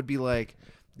this, would be like,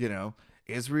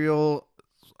 Israel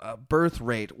birth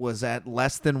rate was at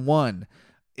less than 1.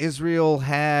 Israel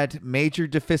had major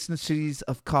deficiencies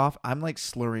of cough. I'm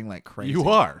slurring like crazy. You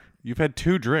are. You've had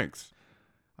 2 drinks.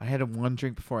 I had one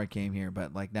drink before I came here,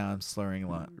 but now I'm slurring a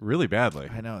lot. Really badly.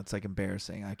 I know, it's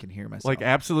embarrassing. I can hear myself.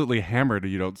 Absolutely hammered,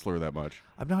 you don't slur that much.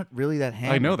 I'm not really that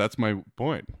hammered. I know, that's my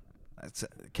point.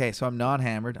 Okay, so I'm not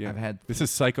hammered. Yeah. This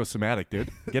is psychosomatic, dude.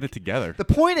 Get it together. The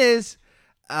point is,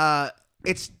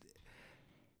 it's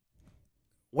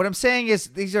what I'm saying is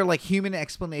these are human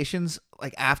explanations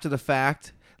after the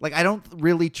fact. I don't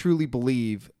really truly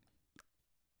believe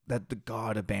that the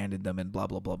God abandoned them and blah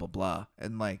blah blah blah blah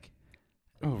and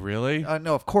Oh, really?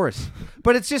 No, of course.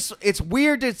 But it's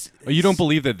weird. You don't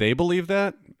believe that they believe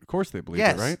that? Of course they believe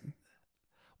it, right?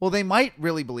 Well, they might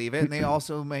really believe it, and they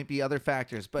also might be other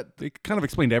factors. But they kind of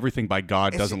explained everything by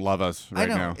God doesn't love us right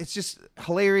now. I know. It's just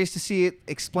hilarious to see it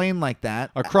explained like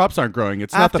that. Our crops aren't growing.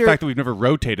 It's not the fact that we've never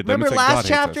rotated them. Remember it's last God hates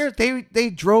chapter? us.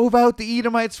 They drove out the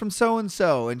Edomites from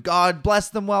so-and-so, and God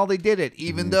blessed them while they did it,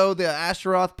 even though the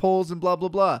Asheroth poles and blah, blah,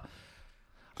 blah.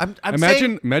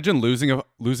 Imagine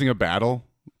losing a battle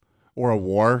or a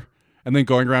war, and then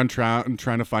going around trying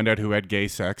to find out who had gay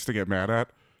sex to get mad at.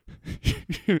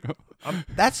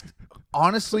 That's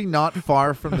honestly not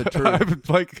far from the truth.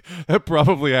 That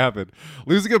probably happened.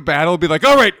 Losing a battle would be like,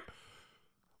 all right,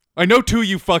 I know 2 of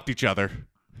you fucked each other.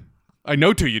 I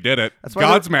know 2 you did it. That's why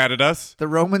God's mad at us. The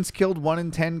Romans killed 1 in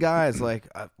 10 guys.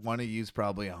 One of you's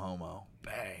probably a homo.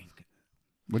 Bang.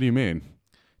 What do you mean?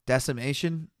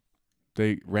 Decimation.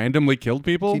 They randomly killed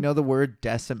people? Do you know the word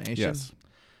decimation? Yes.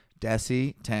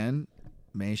 Deci, 10,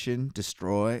 mation,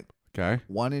 destroy. Okay.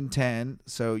 1 in 10.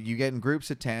 So you get in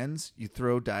groups of 10s. You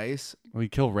throw dice. Well, you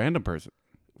kill a random person.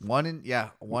 1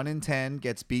 in 10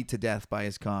 gets beat to death by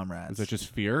his comrades. Is that just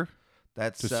fear?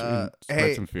 That's just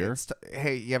spread some fear.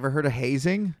 Hey, you ever heard of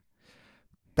hazing?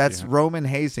 That's Roman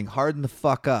hazing. Harden the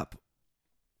fuck up.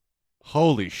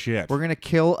 Holy shit. We're gonna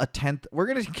kill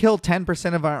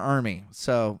 10% of our army.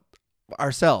 So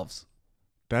ourselves.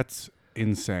 That's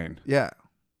insane. Yeah.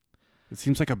 It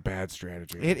seems like a bad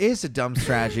strategy. It is a dumb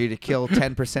strategy to kill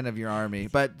 10% of your army.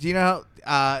 But do you know,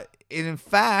 it in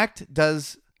fact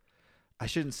does, I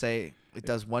shouldn't say it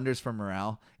does wonders for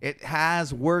morale. It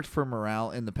has worked for morale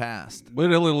in the past.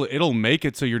 But it'll make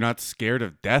it so you're not scared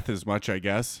of death as much, I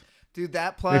guess. Dude,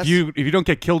 that plus... If you don't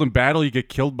get killed in battle, you get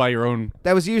killed by your own...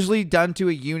 That was usually done to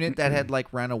a unit that had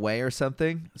run away or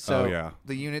something. So yeah.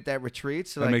 The unit that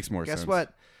retreats... So that makes more sense. Guess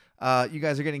what? You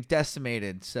guys are getting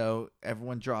decimated, so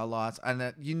everyone draw lots. And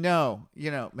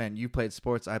man, you played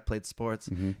sports, I played sports.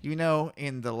 Mm-hmm.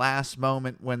 In the last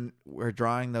moment when we're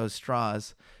drawing those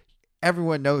straws,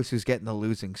 everyone knows who's getting the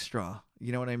losing straw.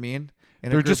 You know what I mean?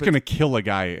 They're just going to kill a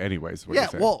guy anyways. Yeah,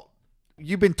 well,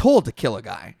 you've been told to kill a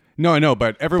guy. No, I know,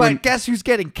 but everyone... But guess who's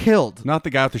getting killed? Not the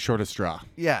guy with the shortest straw.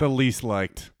 Yeah. The least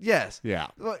liked. Yes. Yeah.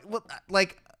 Well,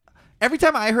 Every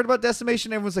time I heard about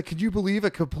decimation, everyone's like, "Could you believe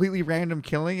a completely random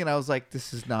killing?" And I was like,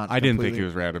 "This is not." I didn't think he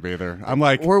was random either. I'm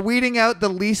like, we're weeding out the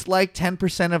least like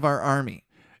 10% of our army.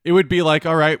 it would be like,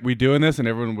 all right, we doing this, and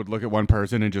everyone would look at one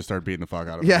person and just start beating the fuck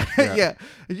out of Yeah, him. yeah.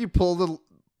 And you pull the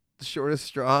shortest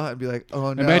straw and be like,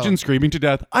 "Oh no!" Imagine screaming to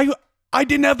death. I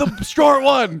didn't have the short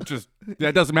one. Just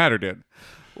that doesn't matter, dude.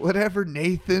 Whatever,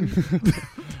 Nathan.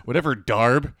 Whatever,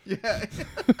 Darb. Yeah.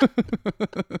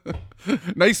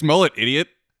 Nice mullet, idiot.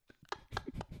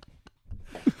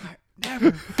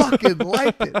 Never fucking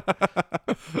liked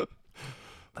it.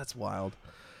 That's wild.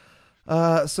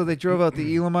 So they drove out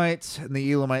the Elamites, and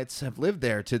the Elamites have lived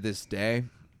there to this day.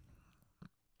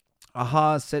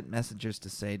 Ahaz sent messengers to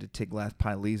say to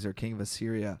Tiglath-Pileser, king of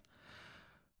Assyria.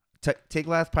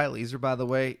 Tiglath-Pileser, by the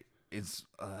way, is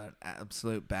an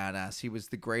absolute badass. He was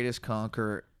the greatest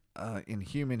conqueror in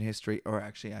human history, or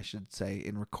actually, I should say,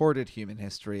 in recorded human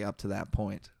history up to that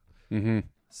point. Mm-hmm.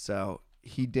 So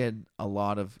he did a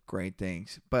lot of great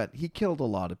things, but he killed a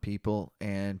lot of people,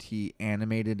 and he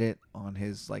animated it on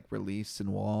his like reliefs and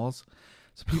walls.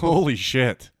 So Holy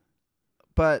shit.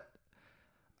 But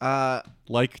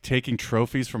like taking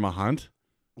trophies from a hunt?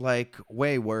 like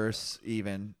way worse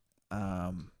even.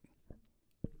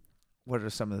 What are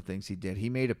some of the things he did? He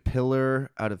made a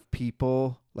pillar out of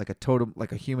people, like a totem,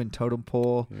 like a human totem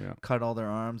pole. Yeah. Cut all their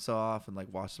arms off and like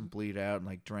watched them bleed out, and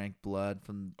like drank blood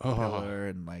from the pillar,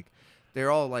 and like they're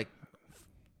all like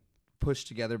pushed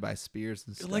together by spears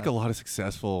and stuff. Like a lot of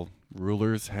successful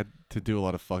rulers had to do a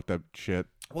lot of fucked up shit.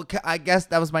 Well, I guess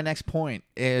that was my next point.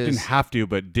 Didn't have to,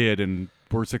 but did, and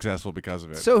were successful because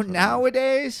of it. So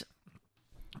nowadays,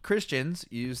 Christians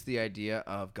use the idea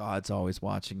of God's always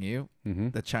watching you. Mm-hmm.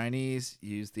 The Chinese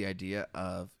use the idea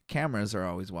of cameras are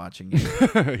always watching you.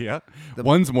 Yeah.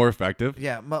 One's more effective.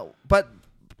 Yeah, but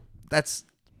that's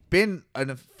been an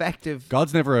effective...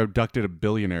 God's never abducted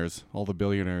billionaires, all the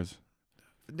billionaires.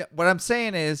 What I'm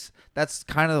saying is that's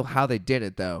kind of how they did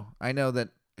it, though. I know that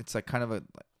it's like kind of a...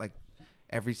 like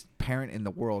every parent in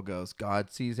the world goes,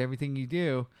 God sees everything you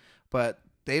do, but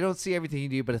they don't see everything you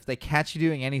do. But if they catch you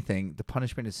doing anything, the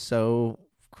punishment is so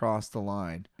cross the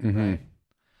line, Mm-hmm. right?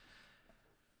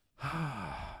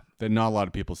 That not a lot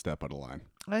of people step out of line.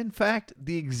 In fact,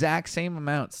 the exact same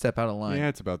amount step out of line. Yeah,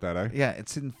 it's about that, eh? Yeah,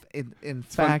 it's in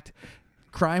fact,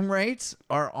 crime rates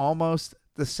are almost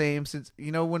the same since,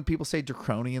 you know, when people say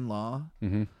draconian law,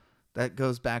 Mm-hmm. that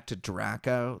goes back to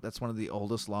Draco. That's one of the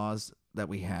oldest laws that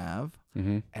we have.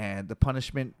 Mm-hmm. And the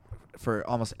punishment for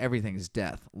almost everything is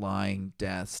death. Lying,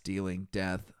 death, stealing,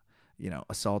 death,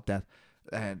 assault, death.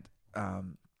 And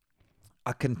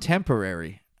a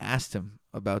contemporary asked him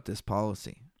about this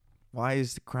policy. Why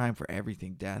is the crime for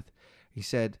everything death? He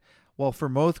said, well, for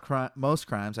most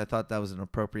crimes, I thought that was an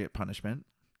appropriate punishment.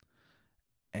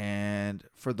 And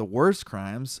for the worst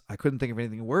crimes, I couldn't think of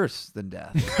anything worse than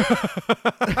death.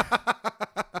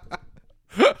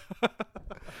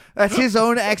 That's his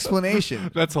own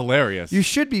explanation. That's hilarious. You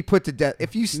should be put to death.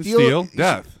 If you steal,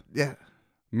 death. Yeah.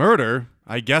 Murder,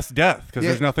 I guess death, because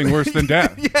Yeah. there's nothing worse than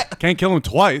death. Yeah. Can't kill him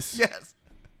twice. Yes.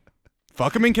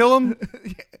 Fuck him and kill him?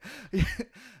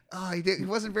 Oh, he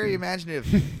wasn't very imaginative,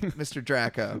 Mr.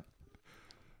 Draco.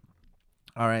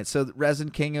 All right, so Rezin,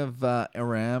 king of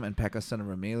Aram, and Pekah, son of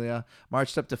Remaliah,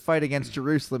 marched up to fight against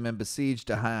Jerusalem and besieged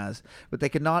Ahaz, but they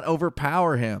could not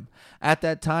overpower him. At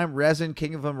that time, Rezin,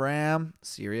 king of Aram,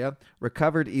 Syria,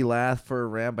 recovered Elath for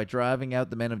Aram by driving out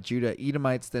the men of Judah.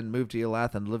 Edomites then moved to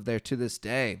Elath and live there to this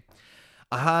day.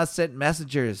 Ahaz sent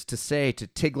messengers to say to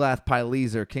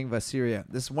Tiglath-Pileser, king of Assyria.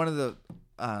 This is one of the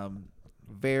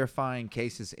verifying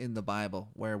cases in the Bible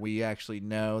where we actually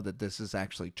know that this is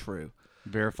actually true.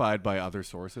 Verified by other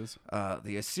sources.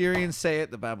 The Assyrians say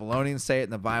it, the Babylonians say it,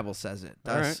 and the Bible says it.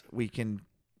 Thus, right. we can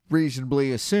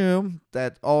reasonably assume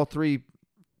that all three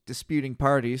disputing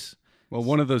parties... Well,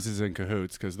 one of those is in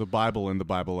cahoots, because the Bible and the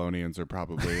Babylonians are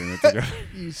probably in it together.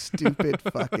 You stupid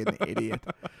fucking idiot.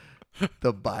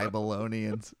 The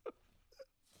Babylonians.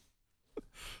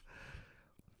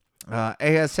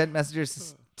 Ahaz sent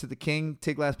messengers to the king,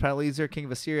 Tiglath-Pileser, king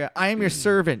of Assyria. I am your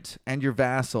servant and your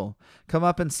vassal. Come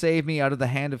up and save me out of the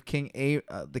hand of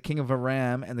the king of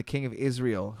Aram and the king of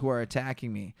Israel, who are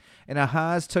attacking me. And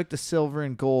Ahaz took the silver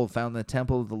and gold found in the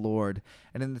temple of the Lord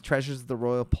and in the treasures of the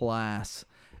royal palace,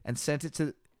 and sent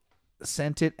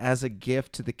it as a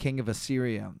gift to the king of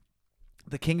Assyria.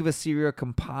 The king of Assyria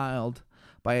complied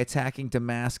by attacking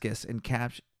Damascus and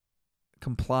The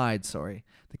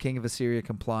king of Assyria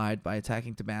complied by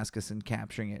attacking Damascus and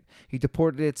capturing it. He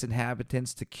deported its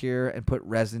inhabitants to Kir and put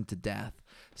Rezin to death.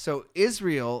 So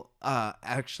Israel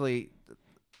actually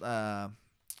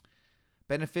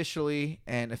beneficially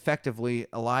and effectively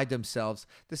allied themselves.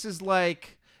 This is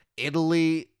like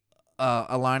Italy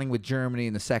aligning with Germany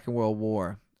in the Second World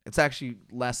War. It's actually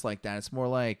less like that. It's more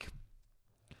like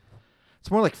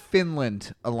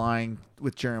Finland aligning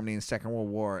with Germany in the Second World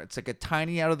War. It's like a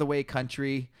tiny out of the way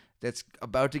country that's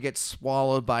about to get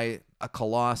swallowed by a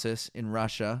colossus in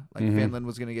Russia. Like Finland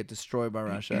was going to get destroyed by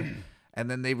Russia.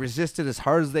 And then they resisted as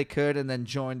hard as they could and then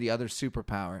joined the other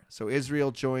superpower. So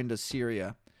Israel joined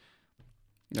Assyria.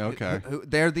 Okay.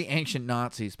 They're the ancient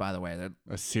Nazis, by the way. They're,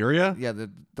 Assyria? yeah, the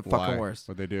Why? fucking worst.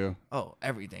 What'd they do? Oh,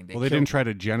 everything. They didn't try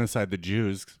to genocide the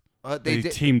Jews. They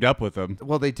did. teamed up with them.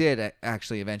 Well, they did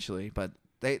actually eventually, but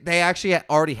they actually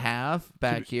already have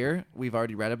back here. We've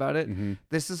already read about it.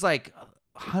 This is like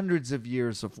hundreds of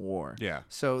years of war. Yeah.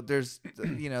 So there's,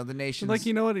 the nations. Like,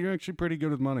 you know what? You're actually pretty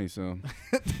good with money, so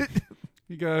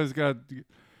you guys got.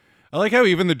 I like how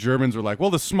even the Germans were like, "Well,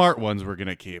 the smart ones we're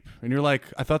gonna keep," and you're like,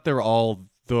 "I thought they were all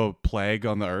the plague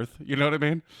on the earth." You know what I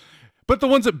mean? But the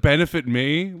ones that benefit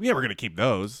me, yeah, we're gonna keep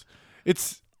those.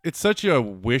 It's such a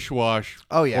wish-wash.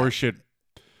 Oh, yeah. Horseshit.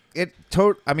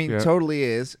 Totally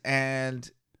is,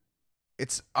 and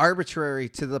it's arbitrary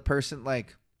to the person.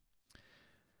 Like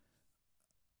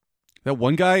that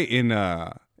one guy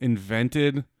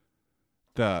invented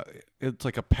it's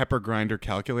like a pepper grinder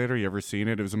calculator. You ever seen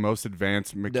it? It was the most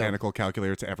advanced mechanical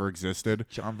calculator that's ever existed.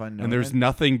 John von Neumann. And there's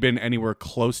nothing been anywhere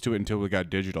close to it until we got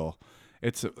digital.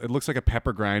 It looks like a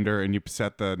pepper grinder, and you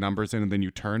set the numbers in, and then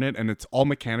you turn it, and it's all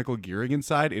mechanical gearing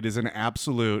inside. It is an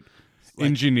absolute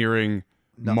engineering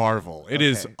marvel. It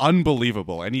is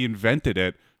unbelievable, and he invented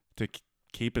it to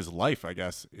keep his life, I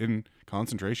guess, in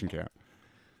concentration camp.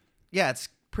 Yeah, it's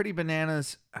pretty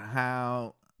bananas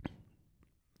how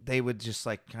they would just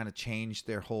like kind of change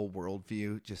their whole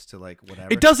worldview just to like whatever.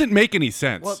 It doesn't make any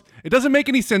sense. Well, it doesn't make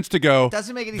any sense to go. It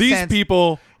doesn't make any these sense.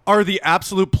 people are the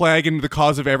absolute plague and the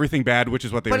cause of everything bad, which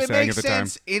is what they were saying at the time. But it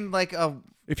makes sense in like a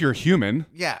if you're a human.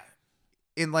 Yeah,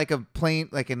 in like a plain,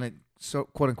 like in a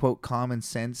quote unquote common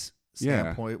sense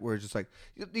standpoint, where it's just like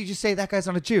you just say that guy's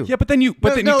not a Jew. Yeah, but then you.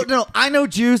 No. I know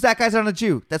Jews. That guy's not a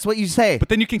Jew. That's what you say. But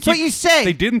then you can That's what you say.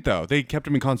 They didn't though. They kept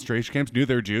them in concentration camps, knew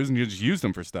they were Jews, and you just used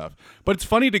them for stuff. But it's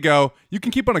funny to go. You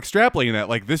can keep on extrapolating that,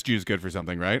 like this Jew's good for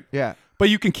something, right? Yeah. But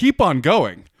you can keep on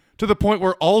going to the point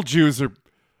where all Jews are,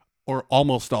 or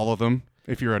almost all of them,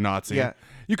 if you're a Nazi. Yeah.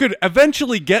 You could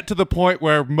eventually get to the point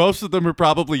where most of them are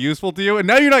probably useful to you, and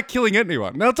now you're not killing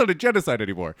anyone. Now it's not a genocide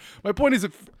anymore. My point is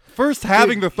that first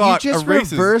having the thought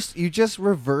erases. You just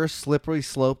reverse slippery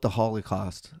slope the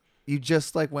Holocaust. You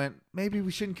just like went, maybe we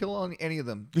shouldn't kill any of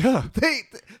them. Yeah.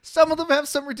 Some of them have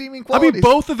some redeeming I qualities. mean,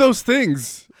 both of those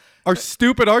things are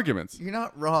stupid arguments. You're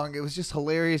not wrong. It was just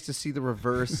hilarious to see the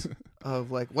reverse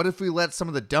of like, what if we let some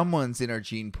of the dumb ones in our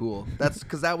gene pool? That's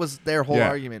because that was their whole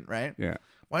argument, right? Yeah.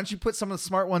 Why don't you put some of the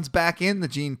smart ones back in the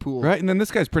gene pool? Right, and then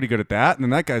this guy's pretty good at that, and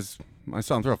then that guy's, I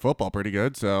saw him throw a football pretty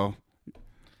good, so.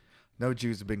 No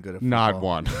Jews have been good at football. Not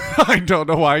one. I don't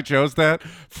know why I chose that.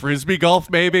 Frisbee golf,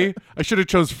 maybe? I should have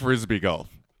chose Frisbee golf.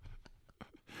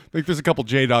 I think there's a couple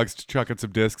J-Dogs chucking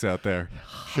some discs out there.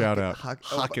 Shout out.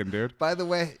 Hucking, dude. By the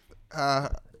way, I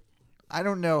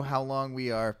don't know how long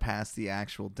we are past the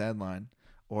actual deadline,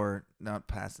 or not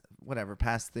past, whatever,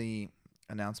 past the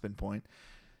announcement point.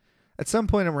 At some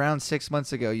point around 6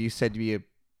 months ago, you said you'd be a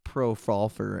pro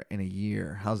golfer in a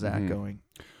year. How's that going?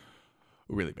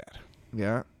 Really bad.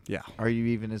 Yeah? Yeah. Are you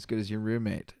even as good as your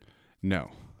roommate?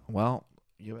 No. Well,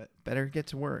 you better get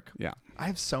to work. Yeah. I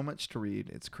have so much to read.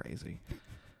 It's crazy.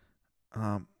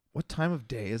 What time of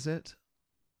day is it?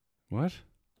 What?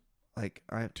 Like,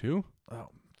 I have 2? Oh,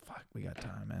 fuck. We got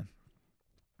time, man.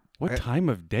 What time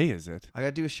of day is it? I got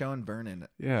to do a show in Vernon.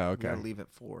 Yeah, We okay. got to leave at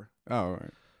 4. Oh, all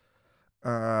right.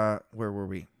 Where were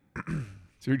we? So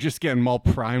you're just getting them all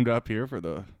primed up here for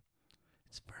the...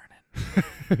 It's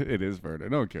Vernon. It is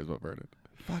Vernon. No one cares about Vernon.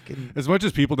 Fucking. As much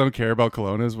as people don't care about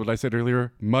Kelowna, what I said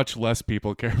earlier, much less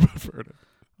people care about Vernon.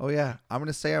 Oh, yeah. I'm going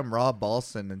to say I'm Rob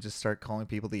Balson and just start calling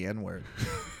people the N-word.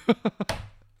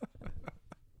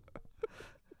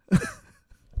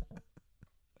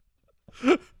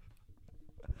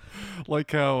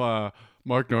 Like how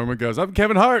Mark Norman goes, I'm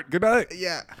Kevin Hart. Good night.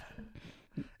 Yeah.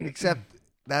 Except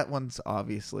that one's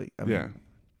obviously. I mean,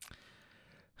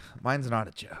 mine's not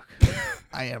a joke.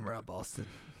 I am Rob Balston.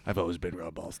 I've always been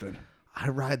Rob Balston. I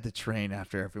ride the train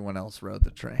after everyone else rode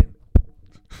the train.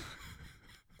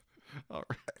 All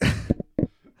right.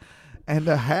 And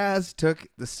Ahaz took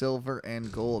the silver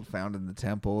and gold found in the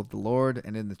temple of the Lord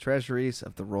and in the treasuries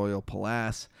of the royal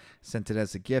palace, sent it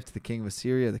as a gift to the king of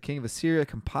Assyria. The king of Assyria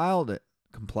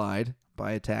complied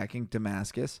by attacking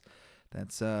Damascus.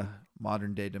 That's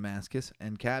modern-day Damascus,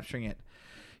 and capturing it.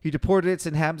 He deported its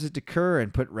inhabitants to Kir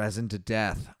and put Rezin to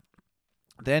death.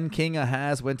 Then King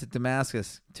Ahaz went to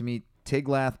Damascus to meet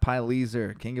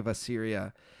Tiglath-Pileser, king of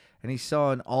Assyria, and he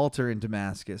saw an altar in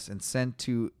Damascus and sent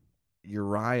to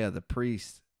Uriah the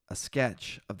priest a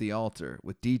sketch of the altar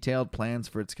with detailed plans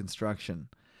for its construction.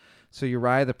 So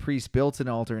Uriah the priest built an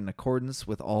altar in accordance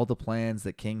with all the plans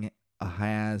that King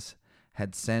Ahaz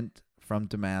had sent from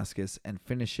Damascus and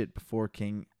finished it before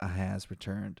King Ahaz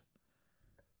returned.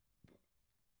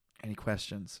 Any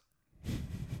questions?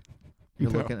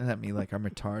 You're No. looking at me like I'm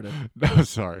retarded. No,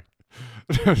 sorry.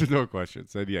 There's no question.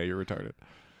 Said, yeah, you're retarded.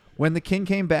 When the king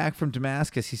came back from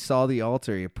Damascus, he saw the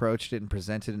altar. He approached it and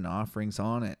presented an offerings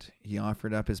on it. He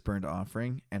offered up his burnt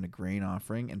offering and a grain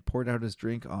offering and poured out his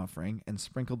drink offering and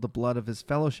sprinkled the blood of his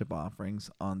fellowship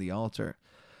offerings on the altar.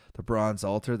 The bronze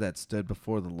altar that stood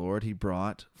before the Lord he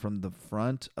brought from the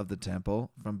front of the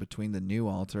temple, from between the new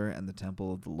altar and the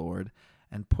temple of the Lord,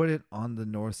 and put it on the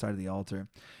north side of the altar.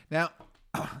 Now,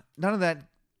 none of that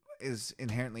is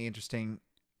inherently interesting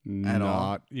at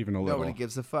all. Not even a little. Nobody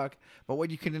gives a fuck. But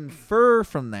what you can infer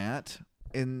from that,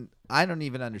 and I don't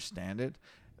even understand it,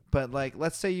 but like,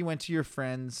 let's say you went to your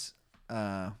friend's,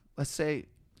 let's say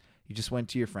you just went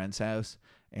to your friend's house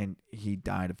and he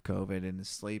died of COVID in his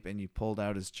sleep, and you pulled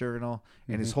out his journal,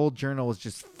 and his whole journal was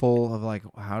just full of like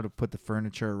how to put the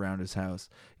furniture around his house.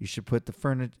 You should put the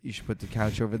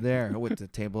couch over there with the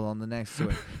table on the next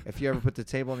to it. If you ever put the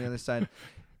table on the other side,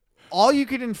 all you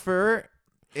could infer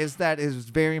is that it was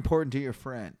very important to your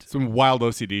friend. Some wild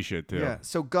OCD shit, too. Yeah.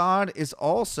 So God is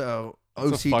also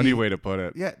That's OCD. a funny way to put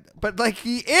it. Yeah, but like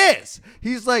he is.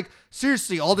 He's like,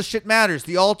 seriously, all the shit matters.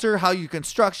 The altar, how you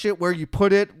construct shit, where you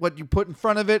put it, what you put in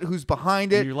front of it, who's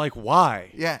behind And it. you're like,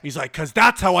 why? Yeah. He's like, because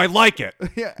that's how I like it.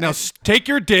 Yeah. Now take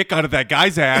your dick out of that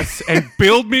guy's ass and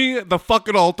build me the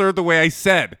fucking altar the way I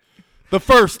said the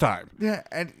first time. Yeah,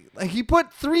 and like he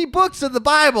put 3 books of the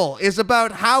Bible is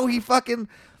about how he fucking.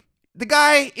 The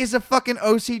guy is a fucking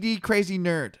OCD crazy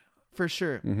nerd. For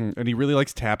sure. Mm-hmm. And he really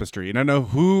likes tapestry. And I know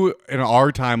who in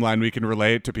our timeline we can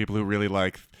relate to people who really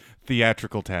like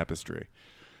theatrical tapestry.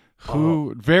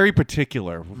 Who very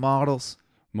particular Models.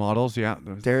 models, yeah.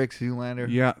 Derek Zoolander.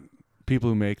 Yeah. People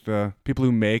who make the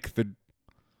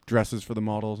dresses for the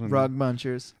models and Rug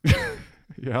munchers.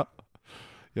 Yeah.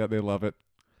 Yeah, they love it.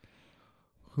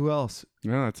 Who else?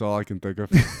 Yeah, that's all I can think of.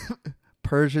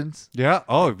 Persians. Yeah.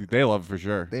 Oh, they love it for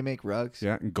sure. They make rugs.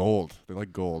 Yeah, and gold. They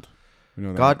like gold. We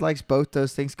know that. God likes both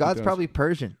those things. God's does. probably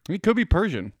Persian. He could be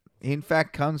Persian. He, in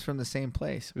fact, comes from the same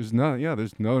place. There's no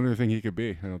other thing he could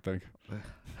be, I don't think.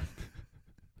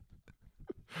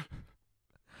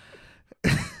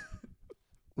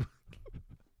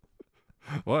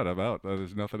 What about?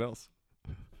 There's nothing else.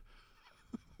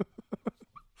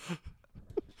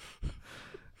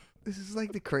 This is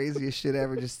like the craziest shit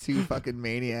ever. Just 2 fucking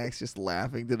maniacs just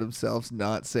laughing to themselves,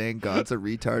 not saying God's a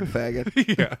retard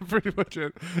faggot. Yeah, pretty much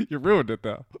it. You ruined it,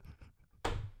 though.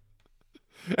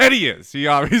 And he is. He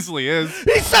obviously is.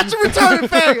 He's such a retarded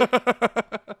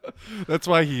faggot. That's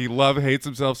why he hates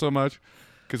himself so much.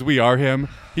 Because we are him.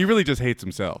 He really just hates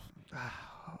himself.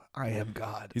 I am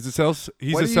God. He's a What are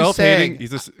you self-hating.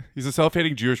 saying? He's a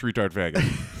self-hating Jewish retard faggot.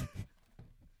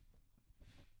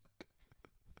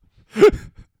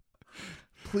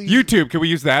 Please. YouTube, can we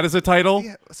use that as a title?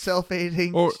 Yeah,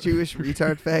 self-hating Or- Jewish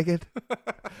retard faggot.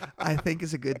 I think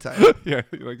is a good title. Yeah,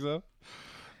 you think so?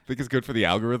 Think it's good for the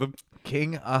algorithm?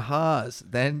 King Ahaz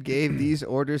then gave these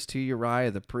orders to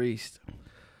Uriah the priest.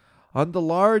 On the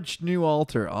large new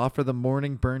altar, offer the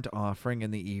morning burnt offering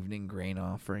and the evening grain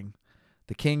offering.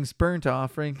 The king's burnt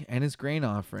offering and his grain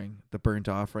offering, the burnt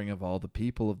offering of all the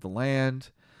people of the land,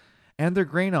 and their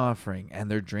grain offering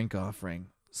and their drink offering.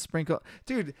 Sprinkle.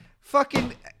 Dude,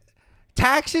 fucking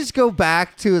taxes go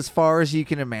back to as far as you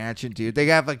can imagine, dude. They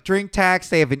have a drink tax,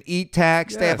 they have an eat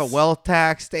tax, they have a Yes. wealth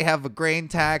tax, they have a grain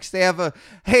tax, they have a.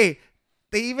 Hey,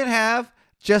 they even have,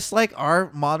 just like our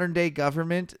modern day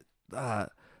government,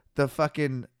 the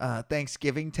fucking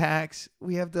Thanksgiving tax.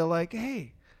 We have the like,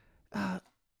 hey,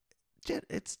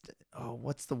 it's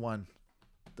what's the one?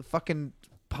 The fucking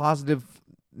positive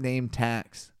name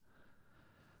tax.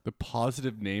 The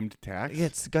positive named tax? Yeah,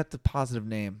 it's got the positive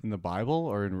name. In the Bible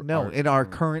or in No, in our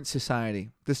current society.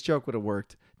 This joke would have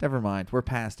worked. Never mind. We're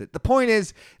past it. The point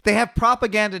is, they have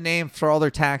propaganda names for all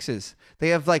their taxes. They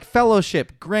have like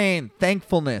fellowship, grain,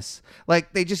 thankfulness.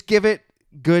 Like they just give it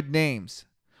good names.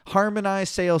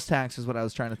 Harmonized sales tax is what I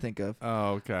was trying to think of.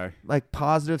 Oh, okay. Like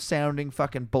positive sounding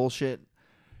fucking bullshit.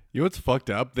 You know what's fucked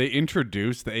up? They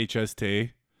introduced the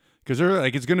HST because they're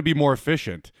like, it's going to be more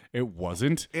efficient. It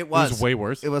wasn't. It was way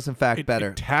worse. It was in fact better.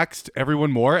 It taxed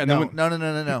everyone more. And No, then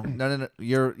no.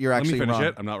 You're let me actually finish wrong.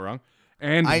 it. I'm not wrong.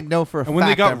 And I know for a and when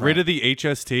they fact got I'm rid right. of the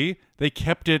HST, they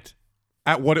kept it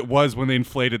at what it was when they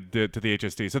inflated it to the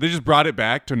HST. So they just brought it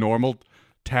back to normal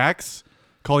tax,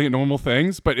 calling it normal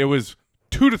things, but it was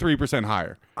 2 to 3%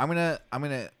 higher. I'm gonna.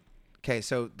 Okay,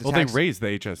 so the Well, tax. they raised the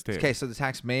HST. Okay, so the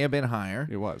tax may have been higher.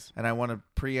 It was. And I want to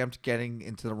preempt getting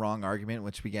into the wrong argument,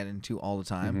 which we get into all the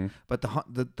time. Mm-hmm. But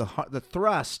the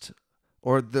thrust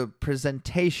or the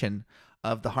presentation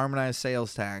of the harmonized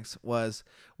sales tax was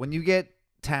when you get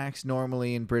taxed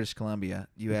normally in British Columbia,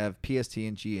 you have PST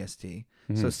and GST,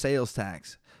 so sales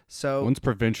tax. So One's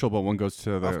provincial, but one goes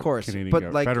to the Of course, Canadian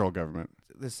but, like, federal government.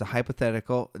 this is a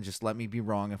hypothetical, and just let me be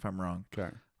wrong if I'm wrong.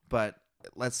 Okay. But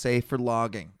let's say for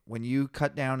logging, when you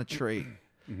cut down a tree,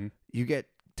 you get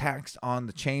taxed on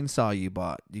the chainsaw you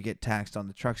bought. You get taxed on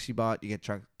the trucks you bought. You get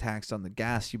taxed on the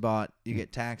gas you bought. You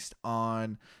get taxed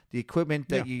on the equipment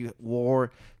that you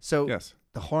wore. So Yes.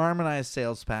 the harmonized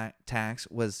sales tax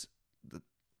was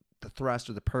the thrust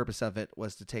or the purpose of it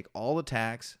was to take all the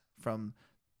tax from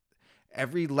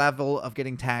every level of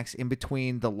getting taxed in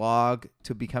between the log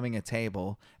to becoming a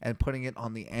table and putting it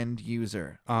on the end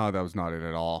user. That was not it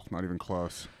at all. Not even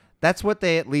close. That's what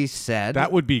they at least said.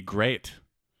 That would be great.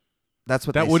 That's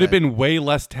what That they would have said. been way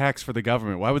less tax for the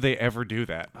government. Why would they ever do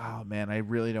that? Oh man, I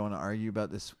really don't want to argue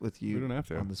about this with you We don't have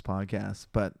to. on this podcast,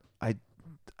 but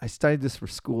I studied this for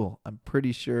school. I'm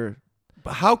pretty sure.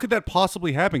 But how could that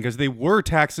possibly happen? Because they were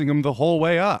taxing them the whole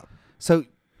way up. So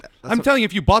I'm telling you,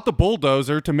 if you bought the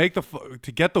bulldozer to make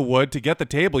to get the wood, to get the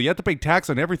table, you have to pay tax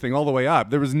on everything all the way up.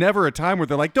 There was never a time where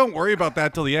they're like, "Don't worry about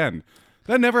that till the end."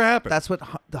 That never happened. that's what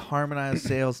the harmonized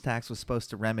sales tax was supposed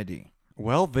to remedy.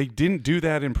 Well, they didn't do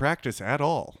that in practice at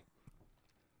all.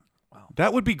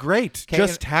 That would be great. Okay,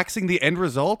 Just taxing the end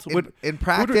result would. In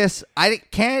practice, I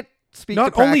can't speak Not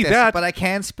to practice, only that- but I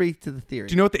can speak to the theory.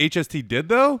 Do you know what the HST did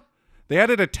though? They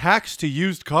added a tax to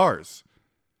used cars.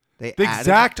 They The added-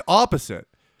 exact opposite.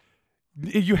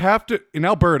 You have to, in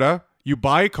Alberta, you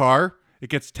buy a car, it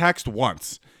gets taxed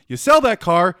once. You sell that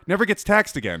car, never gets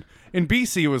taxed again. In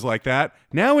BC, it was like that.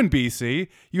 Now in BC,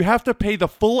 you have to pay the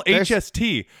full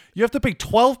HST. You have to pay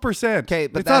 12%. Okay,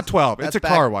 but it's not that's- 12. that's It's a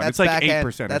back- car one. that's It's like back end-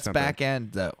 8% or That's something. back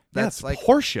end though. That's That's like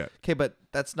horseshit. okay, but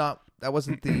that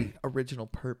wasn't the original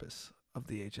purpose of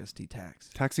the HST tax.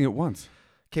 Taxing it once.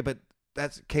 Okay, but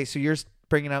that's okay. So you're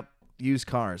bringing up used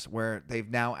cars where they've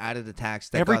now added a tax.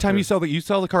 That Every got time their- you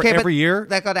sell the car Okay, but every year.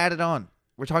 that got added on.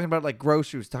 We're talking about like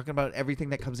groceries, talking about everything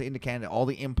that comes into Canada, all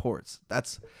the imports.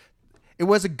 It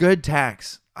was a good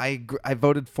tax. I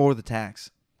voted for the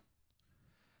tax.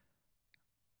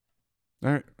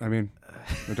 All right. I mean,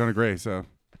 I don't agree, so.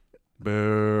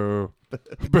 Boo.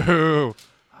 Boo.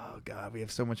 Oh God, we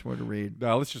have so much more to read.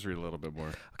 No, let's just read a little bit more.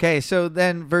 Okay, so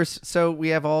then so we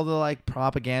have all the like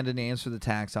propaganda names for the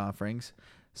tax offerings.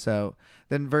 So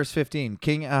then verse 15,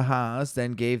 King Ahaz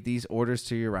then gave these orders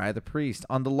to Uriah the priest.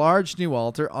 On the large new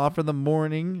altar, offer the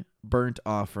morning burnt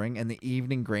offering and the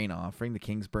evening grain offering, the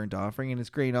king's burnt offering and his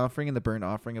grain offering and the burnt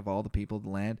offering of all the people of the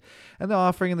land, and the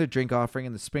offering and the drink offering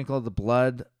and the sprinkle of the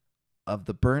blood of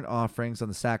the burnt offerings on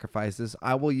the sacrifices.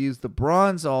 I will use the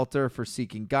bronze altar for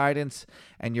seeking guidance.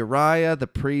 And Uriah the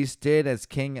priest did as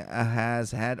King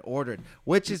Ahaz had ordered,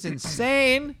 which is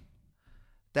insane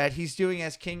that he's doing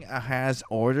as King Ahaz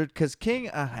ordered, because King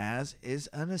Ahaz is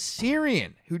an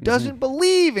Assyrian who doesn't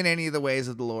believe in any of the ways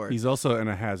of the Lord. He's also in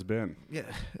a has-been. Yeah.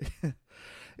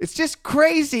 It's just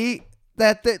crazy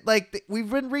that we've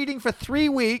been reading for 3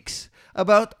 weeks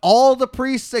about all the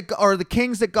priests or the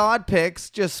kings that God picks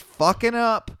just fucking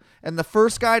up, and the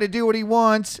first guy to do what he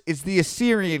wants is the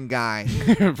Assyrian guy.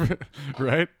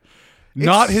 Right?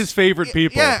 Not his favorite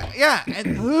people. Yeah, and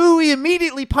who he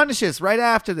immediately punishes right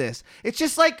after this. It's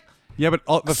just like Yeah,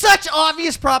 but such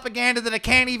obvious propaganda that I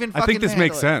can't even fucking I think this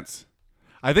makes handle it. sense.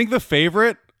 I think the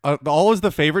favorite, always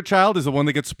the favorite child is the one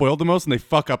that gets spoiled the most and they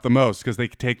fuck up the most because they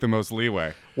take the most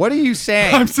leeway. What are you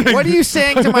saying? I'm saying What are you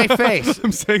saying to my face?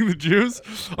 I'm saying the Jews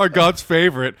are God's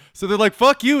favorite. So they're like,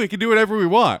 fuck you, we can do whatever we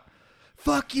want.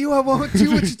 Fuck you, I won't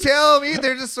do what you tell me.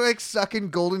 They're just like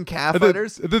sucking golden calf And then,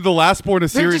 udders. and then the last-born They're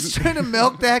Assyrian, just trying to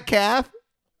milk that calf.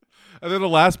 and then the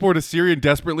last-born Assyrian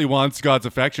desperately wants God's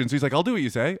affection. So he's like, I'll do what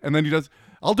you say. And then he does,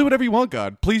 I'll do whatever you want,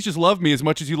 God. Please just love me as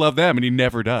much as you love them. And he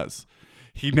never does.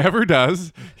 He never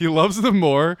does. He loves them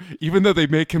more, even though they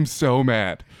make him so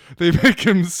mad. They make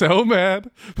him so mad,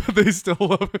 but they still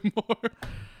love him more.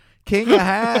 King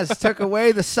Ahaz took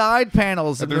away the side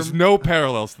panels And there's no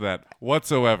parallels to that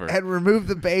whatsoever. and removed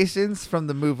the basins from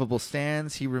the movable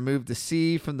stands. He removed the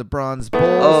sea from the bronze bowls.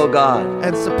 Oh God.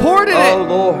 And supported Oh it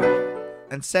Lord.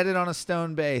 and set it on a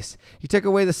stone base. He took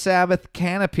away the Sabbath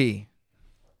canopy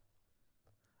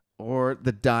or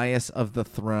the dais of the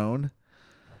throne.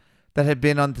 that had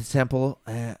been on the temple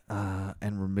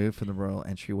and removed from the royal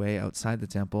entryway outside the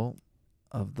temple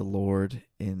of the Lord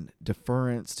in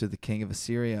deference to the king of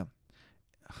Assyria.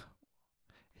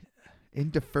 In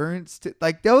deference to,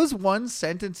 like, those one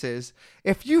sentences,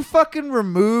 if you fucking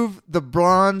remove the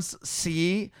bronze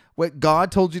sea, what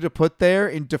God told you to put there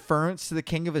in deference to the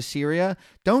king of Assyria,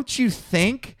 don't you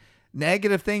think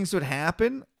negative things would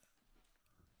happen?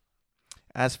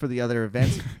 As for the other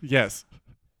events, Yes.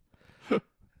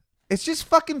 it's just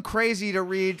fucking crazy to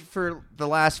read for the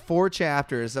last 4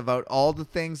 chapters about all the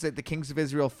things that the kings of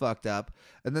Israel fucked up.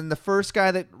 And then the first guy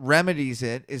that remedies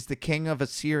it is the king of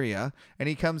Assyria. And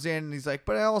he comes in and he's like,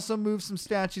 but I also moved some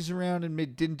statues around and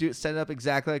didn't do it, set it up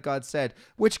exactly like God said,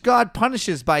 which God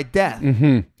punishes by death.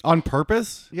 On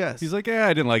purpose? Yes. He's like, yeah,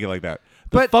 I didn't like it like that.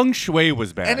 The But- feng shui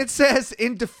was bad. And it says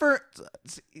in defer.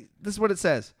 This is what it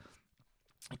says.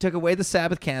 He took away the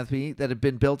Sabbath canopy that had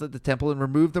been built at the temple and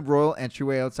removed the royal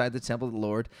entryway outside the temple of the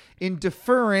Lord in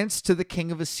deference to the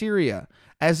king of Assyria.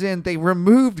 As in, they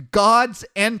removed God's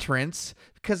entrance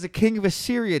because the king of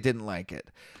Assyria didn't like it.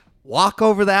 Walk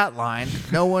over that line.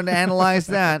 No one analyzed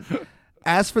that.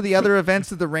 As for the other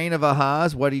events of the reign of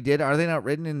Ahaz, what he did, are they not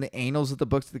written in the annals of the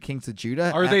books of the kings of Judah?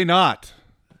 Are they not?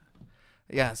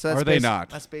 Yeah, so that's Are they not?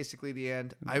 That's basically the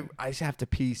end. I just have to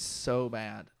pee so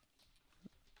bad.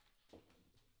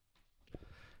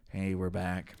 Hey, we're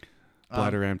back.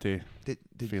 Bladder empty. Did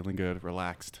Feeling good.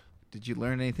 Relaxed. Did you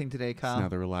learn anything today, It's Kyle? now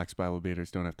the Relaxed Bible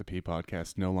Beaters Don't Have to Pee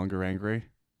podcast. No longer angry.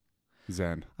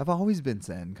 Zen. I've always been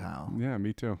zen, Kyle. Yeah,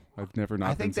 me too. I've never not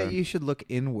I think been that zen. you should look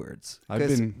inwards. I've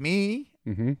Because been- me,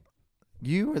 Mm-hmm.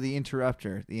 you are the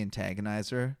interrupter, the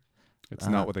antagonizer. It's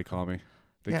not what they call me.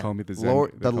 They Yeah, call me the Zen.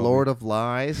 Lord, they the call Lord me of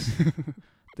Lies,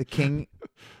 the King,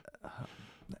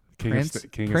 King Prince,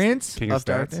 of, King Prince King of Stats.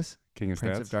 Darkness, King of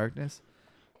Prince Stats. of Darkness.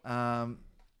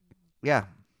 Yeah.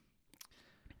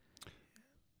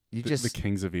 You The just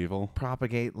Kings of Evil.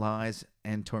 propagate lies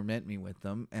and torment me with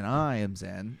them, and I am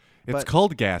Zen. It's But-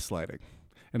 called gaslighting,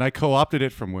 and I co-opted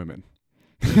it from women.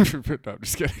 No, I'm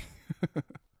just kidding.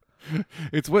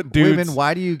 It's what dudes. Women,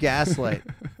 why do you gaslight?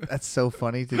 That's so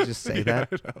funny to just say Yeah,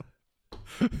 that.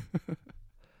 I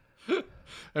know.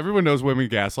 Everyone knows women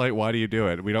gaslight. Why do you do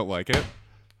it? We don't like it.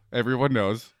 Everyone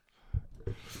knows.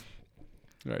 All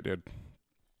right, dude.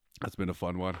 That's been a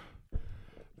fun one.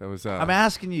 That was. I'm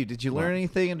asking you, did you learn What?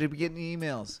 anything and did we get any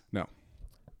emails? No.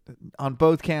 On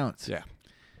both counts? Yeah.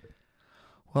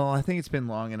 Well, I think it's been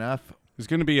long enough. There's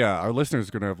going to be our listeners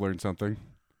are going to have learned something.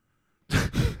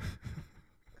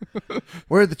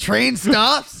 Where the train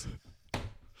stops?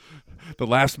 The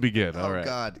laughs begin. All Oh, right.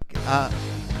 God.